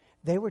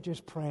 They were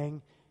just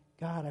praying,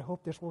 God, I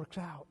hope this works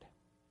out.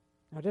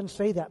 Now, I didn't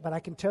say that, but I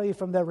can tell you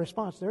from their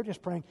response, they're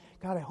just praying,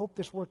 God, I hope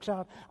this works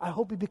out. I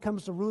hope He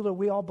becomes the ruler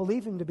we all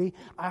believe Him to be.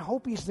 I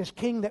hope He's this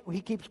king that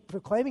He keeps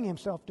proclaiming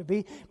Himself to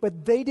be.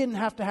 But they didn't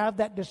have to have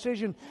that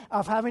decision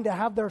of having to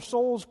have their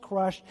souls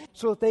crushed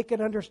so that they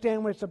could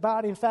understand what it's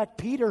about. In fact,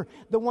 Peter,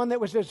 the one that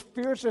was his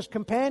fiercest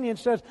companion,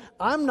 says,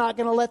 I'm not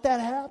going to let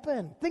that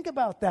happen. Think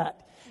about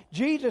that.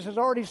 Jesus has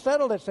already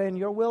settled it, saying,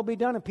 your will be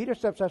done. And Peter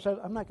steps up and says,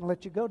 I'm not going to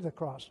let you go to the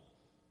cross.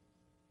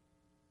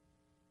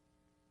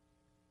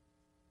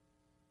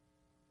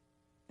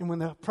 And when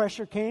the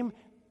pressure came,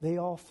 they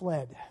all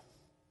fled.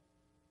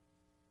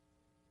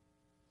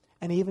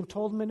 And He even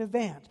told them in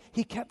advance.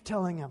 He kept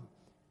telling them,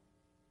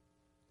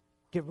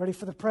 get ready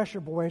for the pressure,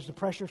 boys. The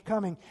pressure's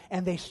coming.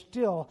 And they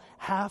still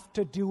have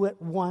to do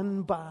it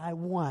one by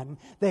one.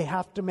 They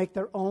have to make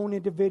their own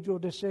individual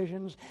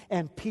decisions.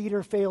 And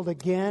Peter failed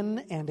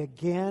again and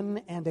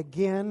again and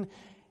again.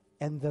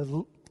 And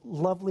the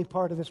lovely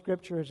part of the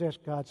Scripture is this: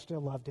 God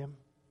still loved him,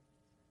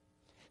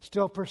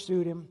 still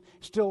pursued him,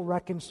 still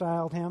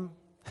reconciled him.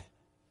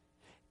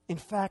 In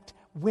fact,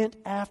 went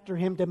after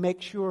him to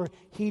make sure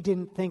he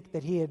didn't think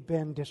that he had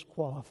been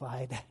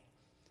disqualified.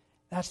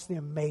 That's the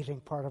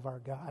amazing part of our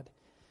God.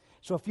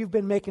 So if you've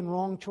been making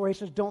wrong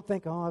choices, don't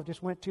think, oh, I've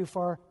just went too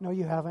far. No,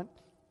 you haven't.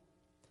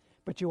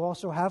 But you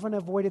also haven't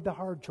avoided the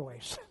hard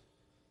choice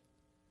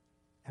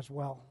as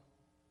well.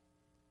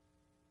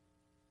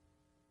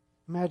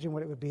 Imagine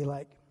what it would be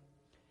like.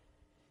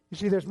 You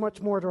see, there's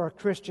much more to our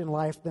Christian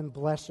life than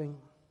blessing,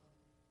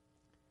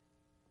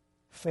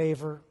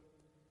 favor,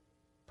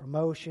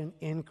 promotion,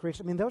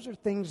 increase. I mean, those are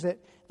things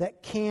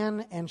that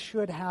can and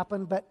should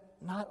happen, but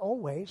not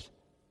always.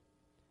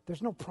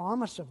 There's no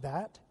promise of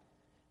that.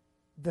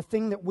 The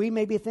thing that we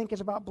maybe think is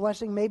about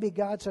blessing, maybe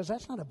God says,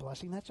 that's not a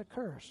blessing, that's a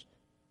curse.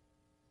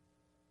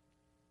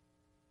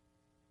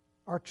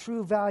 Our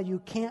true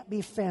value can't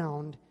be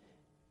found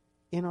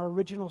in our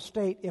original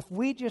state. If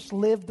we just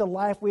lived the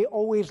life we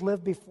always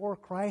lived before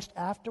Christ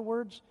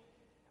afterwards,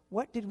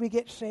 what did we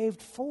get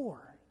saved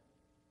for?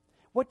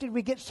 What did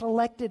we get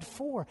selected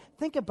for?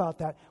 Think about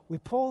that. We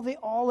pull the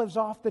olives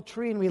off the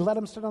tree and we let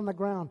them sit on the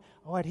ground.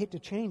 Oh, I'd hate to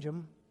change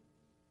them.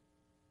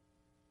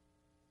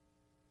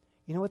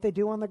 You know what they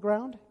do on the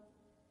ground?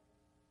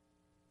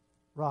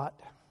 Rot.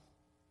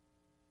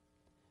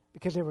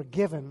 Because they were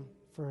given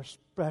for a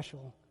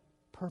special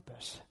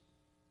purpose.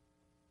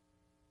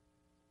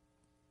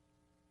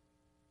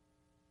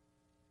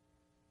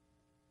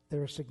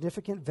 There is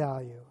significant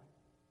value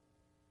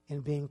in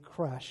being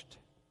crushed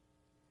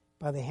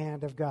by the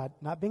hand of God.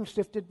 Not being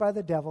sifted by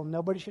the devil.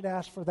 Nobody should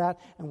ask for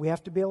that, and we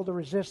have to be able to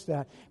resist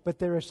that. But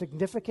there is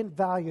significant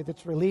value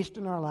that's released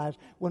in our lives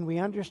when we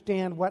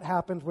understand what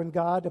happens when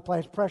God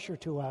applies pressure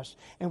to us,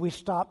 and we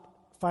stop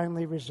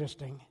finally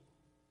resisting.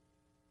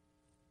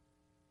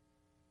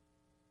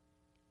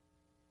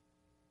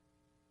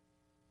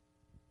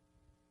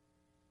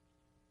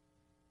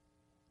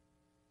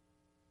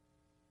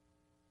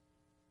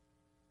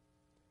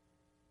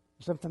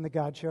 Something that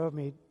God showed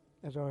me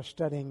as I was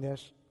studying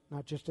this,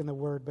 not just in the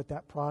Word, but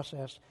that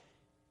process.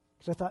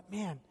 Because I thought,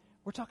 man,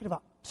 we're talking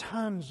about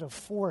tons of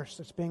force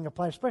that's being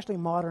applied, especially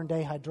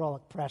modern-day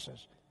hydraulic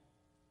presses.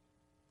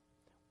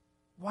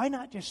 Why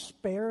not just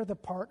spare the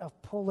part of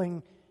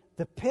pulling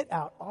the pit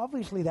out?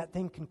 Obviously, that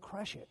thing can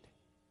crush it.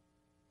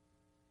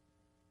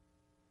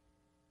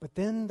 But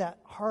then that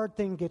hard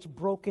thing gets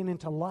broken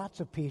into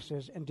lots of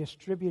pieces and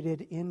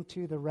distributed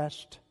into the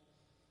rest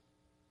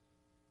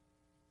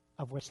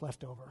of what's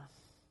left over.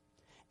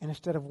 And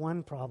instead of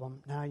one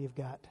problem, now you've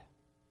got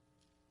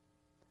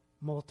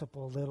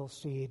multiple little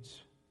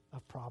seeds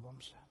of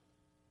problems.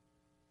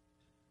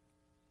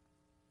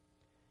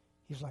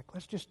 He's like,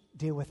 let's just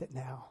deal with it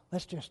now.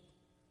 Let's just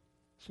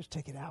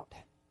take it out.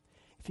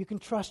 If you can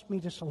trust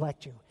me to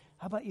select you,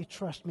 how about you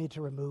trust me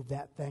to remove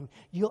that thing?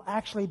 You'll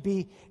actually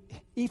be,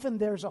 even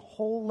there's a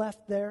hole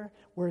left there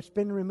where it's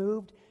been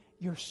removed,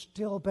 you're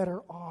still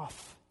better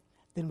off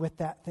than with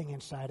that thing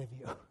inside of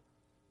you.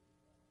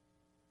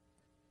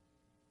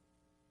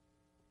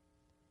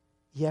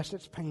 Yes,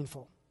 it's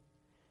painful.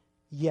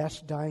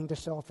 Yes, dying to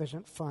self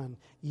isn't fun.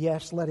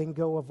 Yes, letting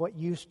go of what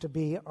used to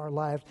be our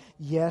lives.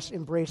 Yes,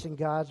 embracing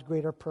God's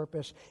greater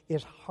purpose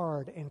is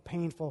hard and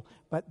painful,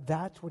 but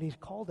that's what He's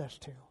called us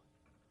to.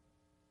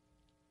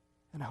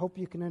 And I hope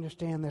you can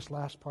understand this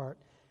last part.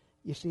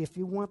 You see, if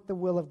you want the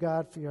will of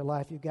God for your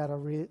life, you've got to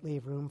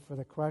leave room for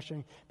the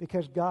crushing,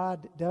 because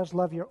God does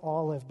love your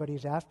olive, but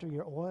He's after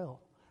your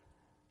oil.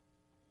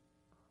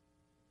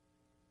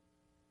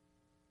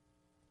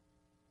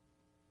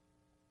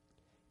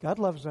 God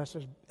loves us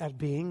as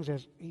beings,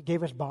 as He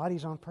gave us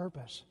bodies on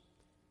purpose.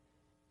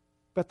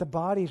 But the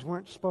bodies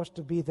weren't supposed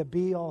to be the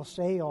be-all,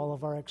 say-all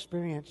of our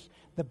experience.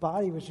 The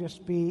body was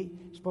just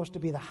supposed to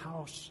be the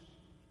house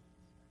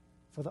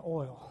for the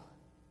oil.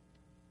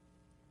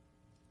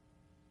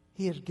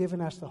 He has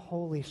given us the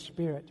Holy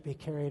Spirit to be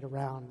carried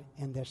around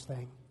in this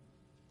thing.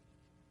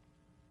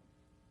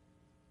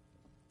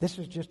 This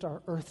is just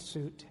our earth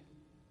suit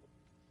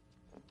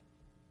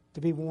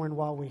to be worn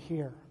while we're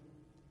here.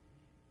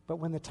 But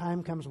when the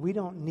time comes, we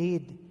don't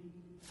need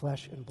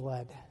flesh and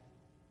blood.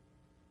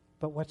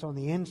 But what's on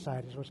the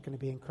inside is what's going to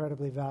be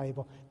incredibly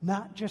valuable,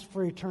 not just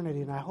for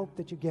eternity, and I hope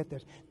that you get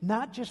this,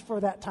 not just for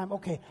that time.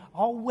 Okay,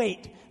 I'll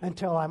wait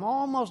until I'm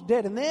almost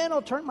dead, and then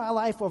I'll turn my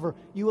life over.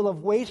 You will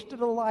have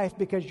wasted a life,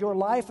 because your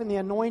life and the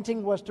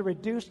anointing was to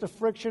reduce the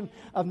friction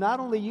of not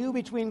only you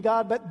between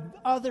God, but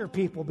other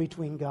people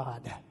between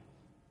God.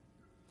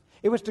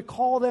 It was to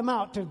call them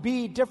out, to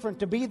be different,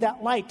 to be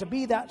that light, to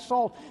be that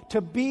salt,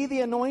 to be the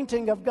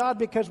anointing of God,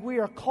 because we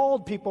are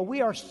called people,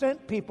 we are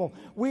sent people,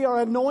 we are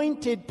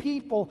anointed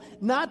people,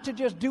 not to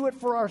just do it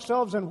for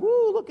ourselves and,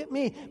 whoo, look at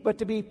me, but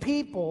to be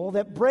people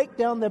that break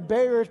down the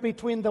barriers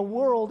between the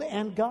world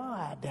and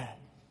God.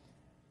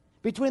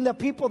 Between the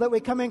people that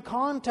we come in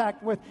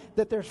contact with,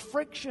 that there's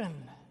friction.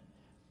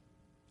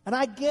 And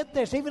I get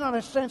this, even on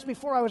a sense,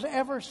 before I was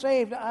ever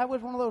saved, I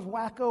was one of those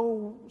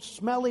wacko,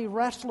 smelly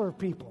wrestler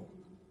people.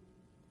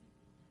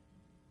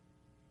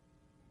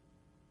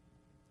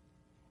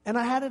 And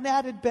I had an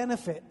added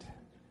benefit.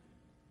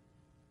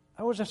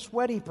 I was a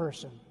sweaty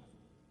person.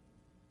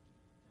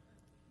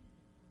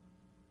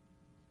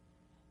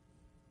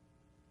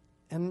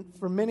 And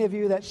for many of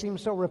you, that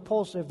seems so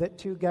repulsive that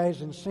two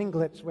guys in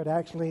singlets would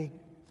actually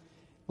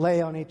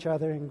lay on each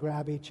other and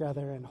grab each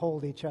other and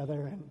hold each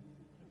other.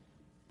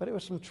 But it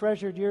was some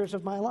treasured years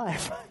of my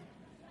life.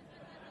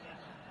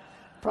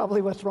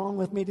 Probably what's wrong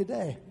with me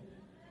today.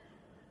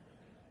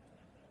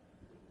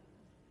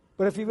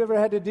 But if you've ever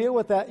had to deal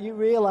with that, you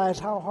realize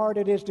how hard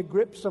it is to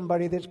grip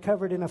somebody that's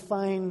covered in a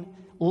fine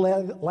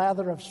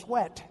lather of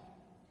sweat.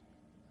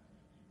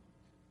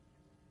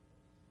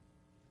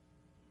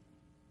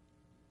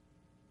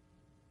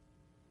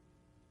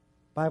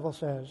 Bible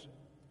says,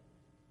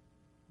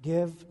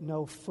 give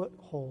no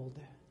foothold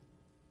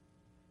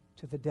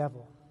to the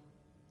devil.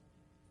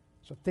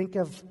 So think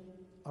of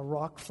a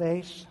rock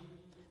face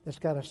that's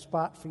got a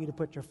spot for you to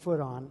put your foot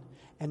on,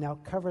 and now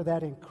cover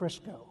that in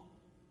Crisco.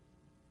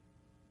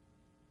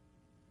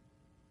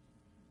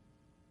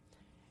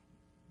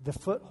 The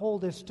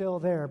foothold is still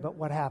there, but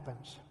what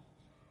happens?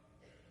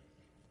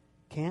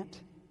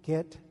 Can't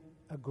get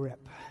a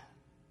grip.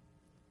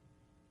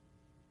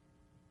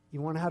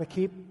 You want how to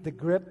keep the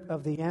grip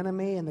of the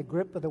enemy and the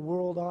grip of the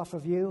world off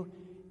of you?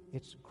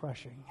 It's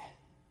crushing.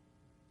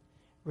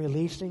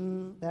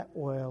 Releasing that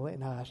oil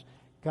in us.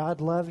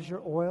 God loves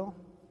your oil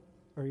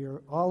or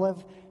your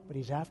olive, but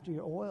He's after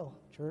your oil,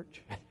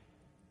 church.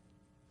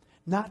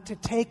 Not to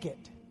take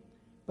it,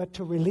 but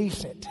to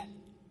release it.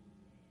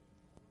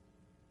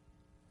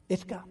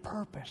 It's got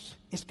purpose.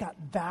 It's got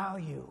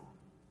value.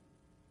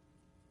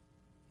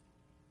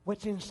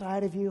 What's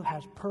inside of you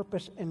has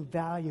purpose and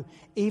value.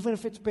 Even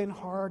if it's been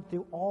hard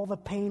through all the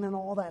pain and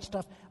all that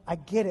stuff, I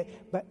get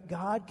it. But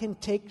God can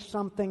take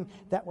something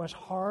that was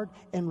hard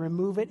and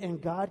remove it,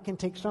 and God can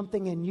take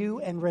something in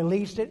you and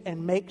release it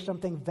and make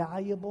something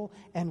valuable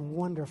and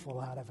wonderful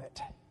out of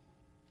it.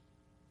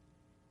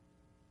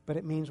 But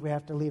it means we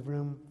have to leave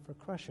room for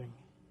crushing.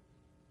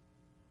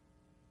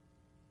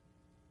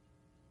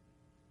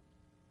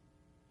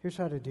 Here's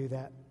how to do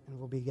that, and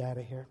we'll be out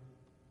of here.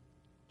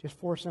 Just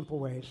 4 simple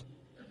ways.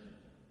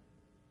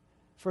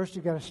 First,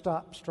 you've got to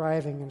stop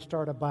striving and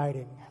start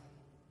abiding.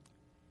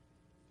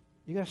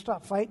 You've got to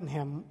stop fighting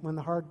Him when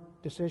the hard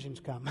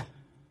decisions come,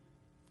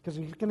 because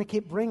He's going to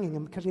keep bringing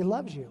them because He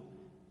loves you.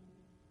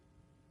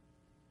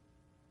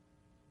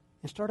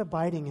 and start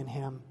abiding in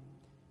Him.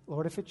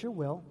 Lord, if it's your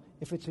will,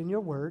 if it's in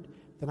your word,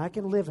 then I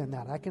can live in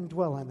that. I can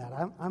dwell in that.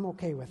 I'm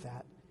okay with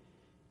that.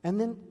 And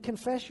then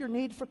confess your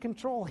need for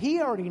control. He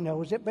already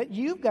knows it, but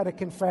you've got to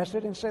confess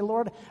it and say,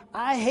 Lord,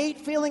 I hate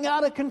feeling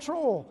out of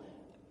control.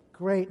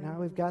 Great, now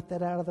we've got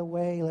that out of the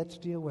way. Let's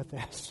deal with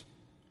this.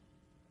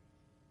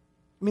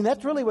 I mean,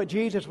 that's really what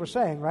Jesus was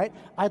saying, right?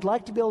 I'd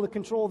like to be able to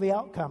control the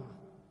outcome.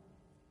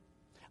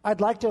 I'd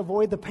like to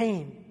avoid the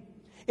pain.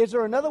 Is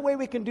there another way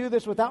we can do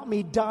this without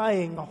me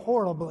dying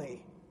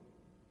horribly?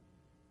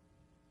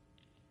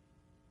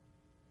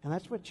 And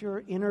that's what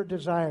your inner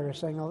desire is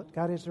saying. Oh,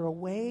 God, is there a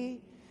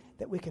way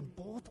that we can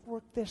both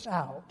work this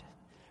out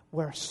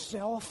where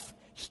self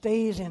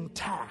stays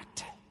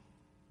intact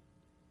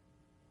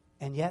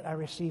and yet I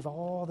receive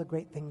all the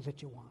great things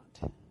that you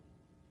want?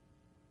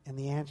 And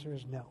the answer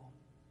is no.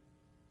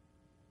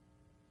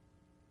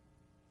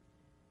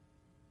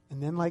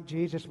 And then, like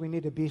Jesus, we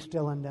need to be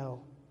still and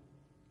know.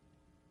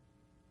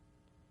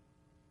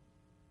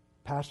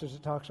 Passage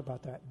that talks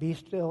about that. Be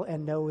still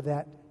and know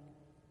that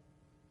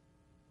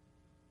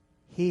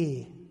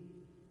He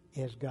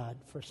is God.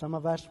 For some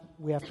of us,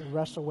 we have to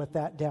wrestle with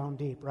that down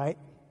deep, right?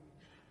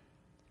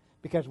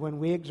 Because when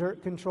we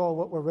exert control,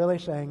 what we're really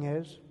saying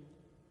is,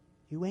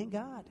 you ain't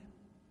God.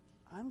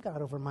 I'm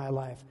God over my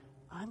life.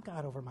 I'm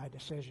God over my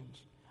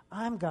decisions.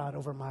 I'm God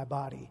over my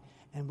body.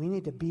 And we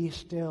need to be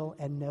still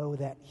and know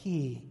that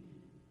He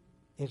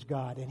is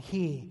God, and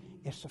He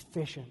is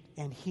sufficient,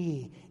 and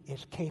He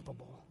is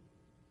capable.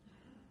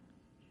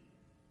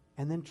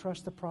 And then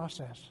trust the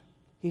process.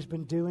 He's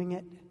been doing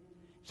it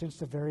since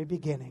the very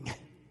beginning.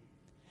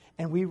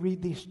 And we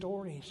read these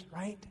stories,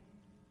 right?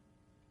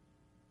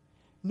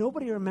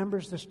 Nobody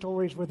remembers the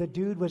stories where the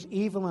dude was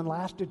evil and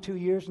lasted 2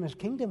 years and his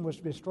kingdom was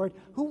destroyed.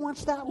 Who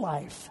wants that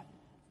life?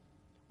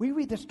 We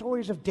read the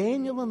stories of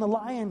Daniel in the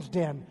lion's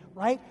den,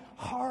 right?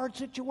 Hard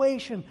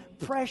situation,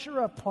 pressure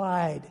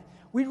applied.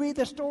 We read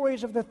the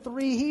stories of the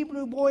 3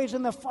 Hebrew boys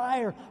in the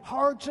fire,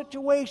 hard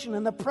situation,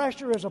 and the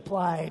pressure is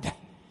applied.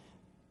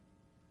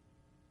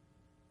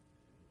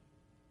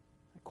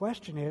 The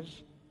question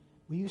is,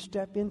 will you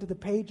step into the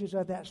pages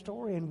of that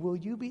story, and will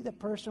you be the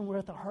person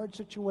where the hard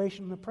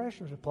situation and the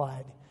pressure is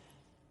applied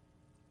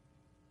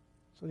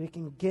so that you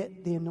can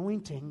get the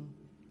anointing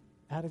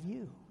out of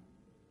you?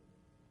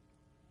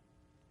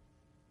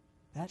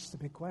 That's the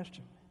big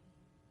question.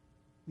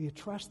 Will you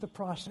trust the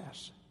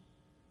process?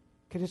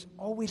 Because it's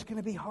always going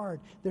to be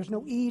hard. There's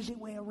no easy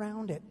way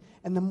around it.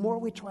 And the more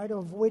we try to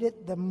avoid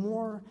it, the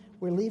more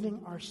we're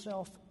leaving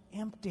ourselves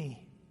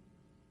empty.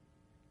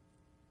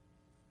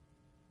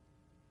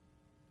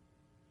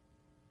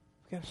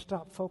 We've got to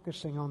stop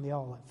focusing on the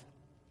olive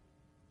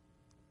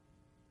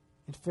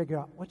and figure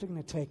out what's it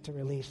going to take to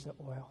release the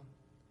oil.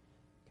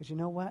 Because you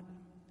know what?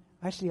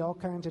 I see all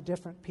kinds of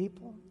different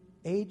people,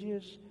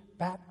 ages,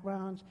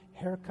 backgrounds,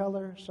 hair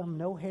color, some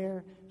no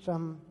hair,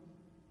 some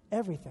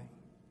everything.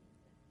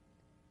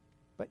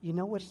 But you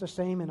know what's the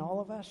same in all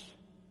of us?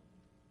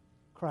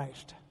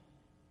 Christ.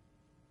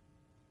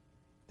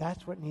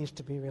 That's what needs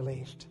to be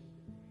released.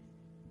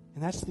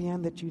 And that's the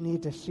end that you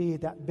need to see,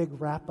 that big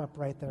wrap-up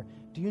right there.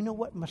 Do you know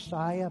what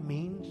Messiah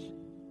means?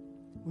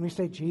 When we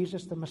say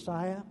Jesus the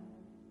Messiah?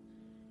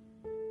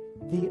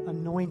 The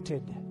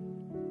anointed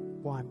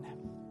one.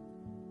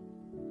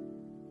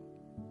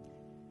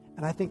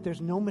 And I think there's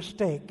no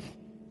mistake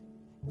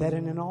that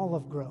in an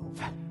olive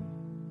grove,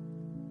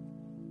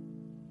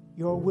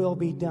 your will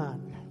be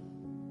done.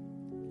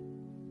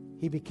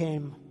 He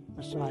became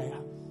Messiah.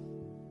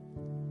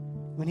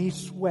 When he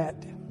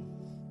sweat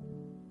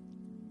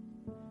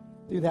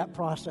through that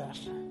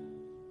process,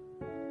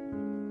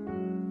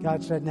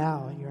 God said,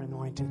 now you're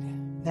anointed.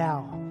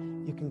 Now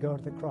you can go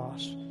to the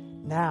cross.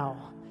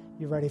 Now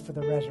you're ready for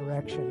the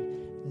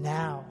resurrection.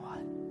 Now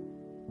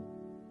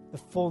the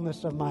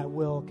fullness of my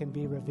will can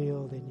be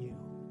revealed in you.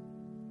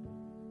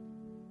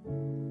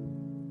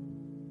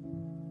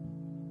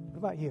 What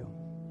about you?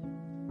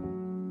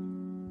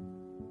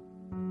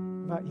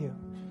 What about you?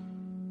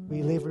 Will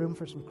you leave room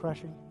for some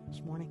crushing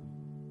this morning?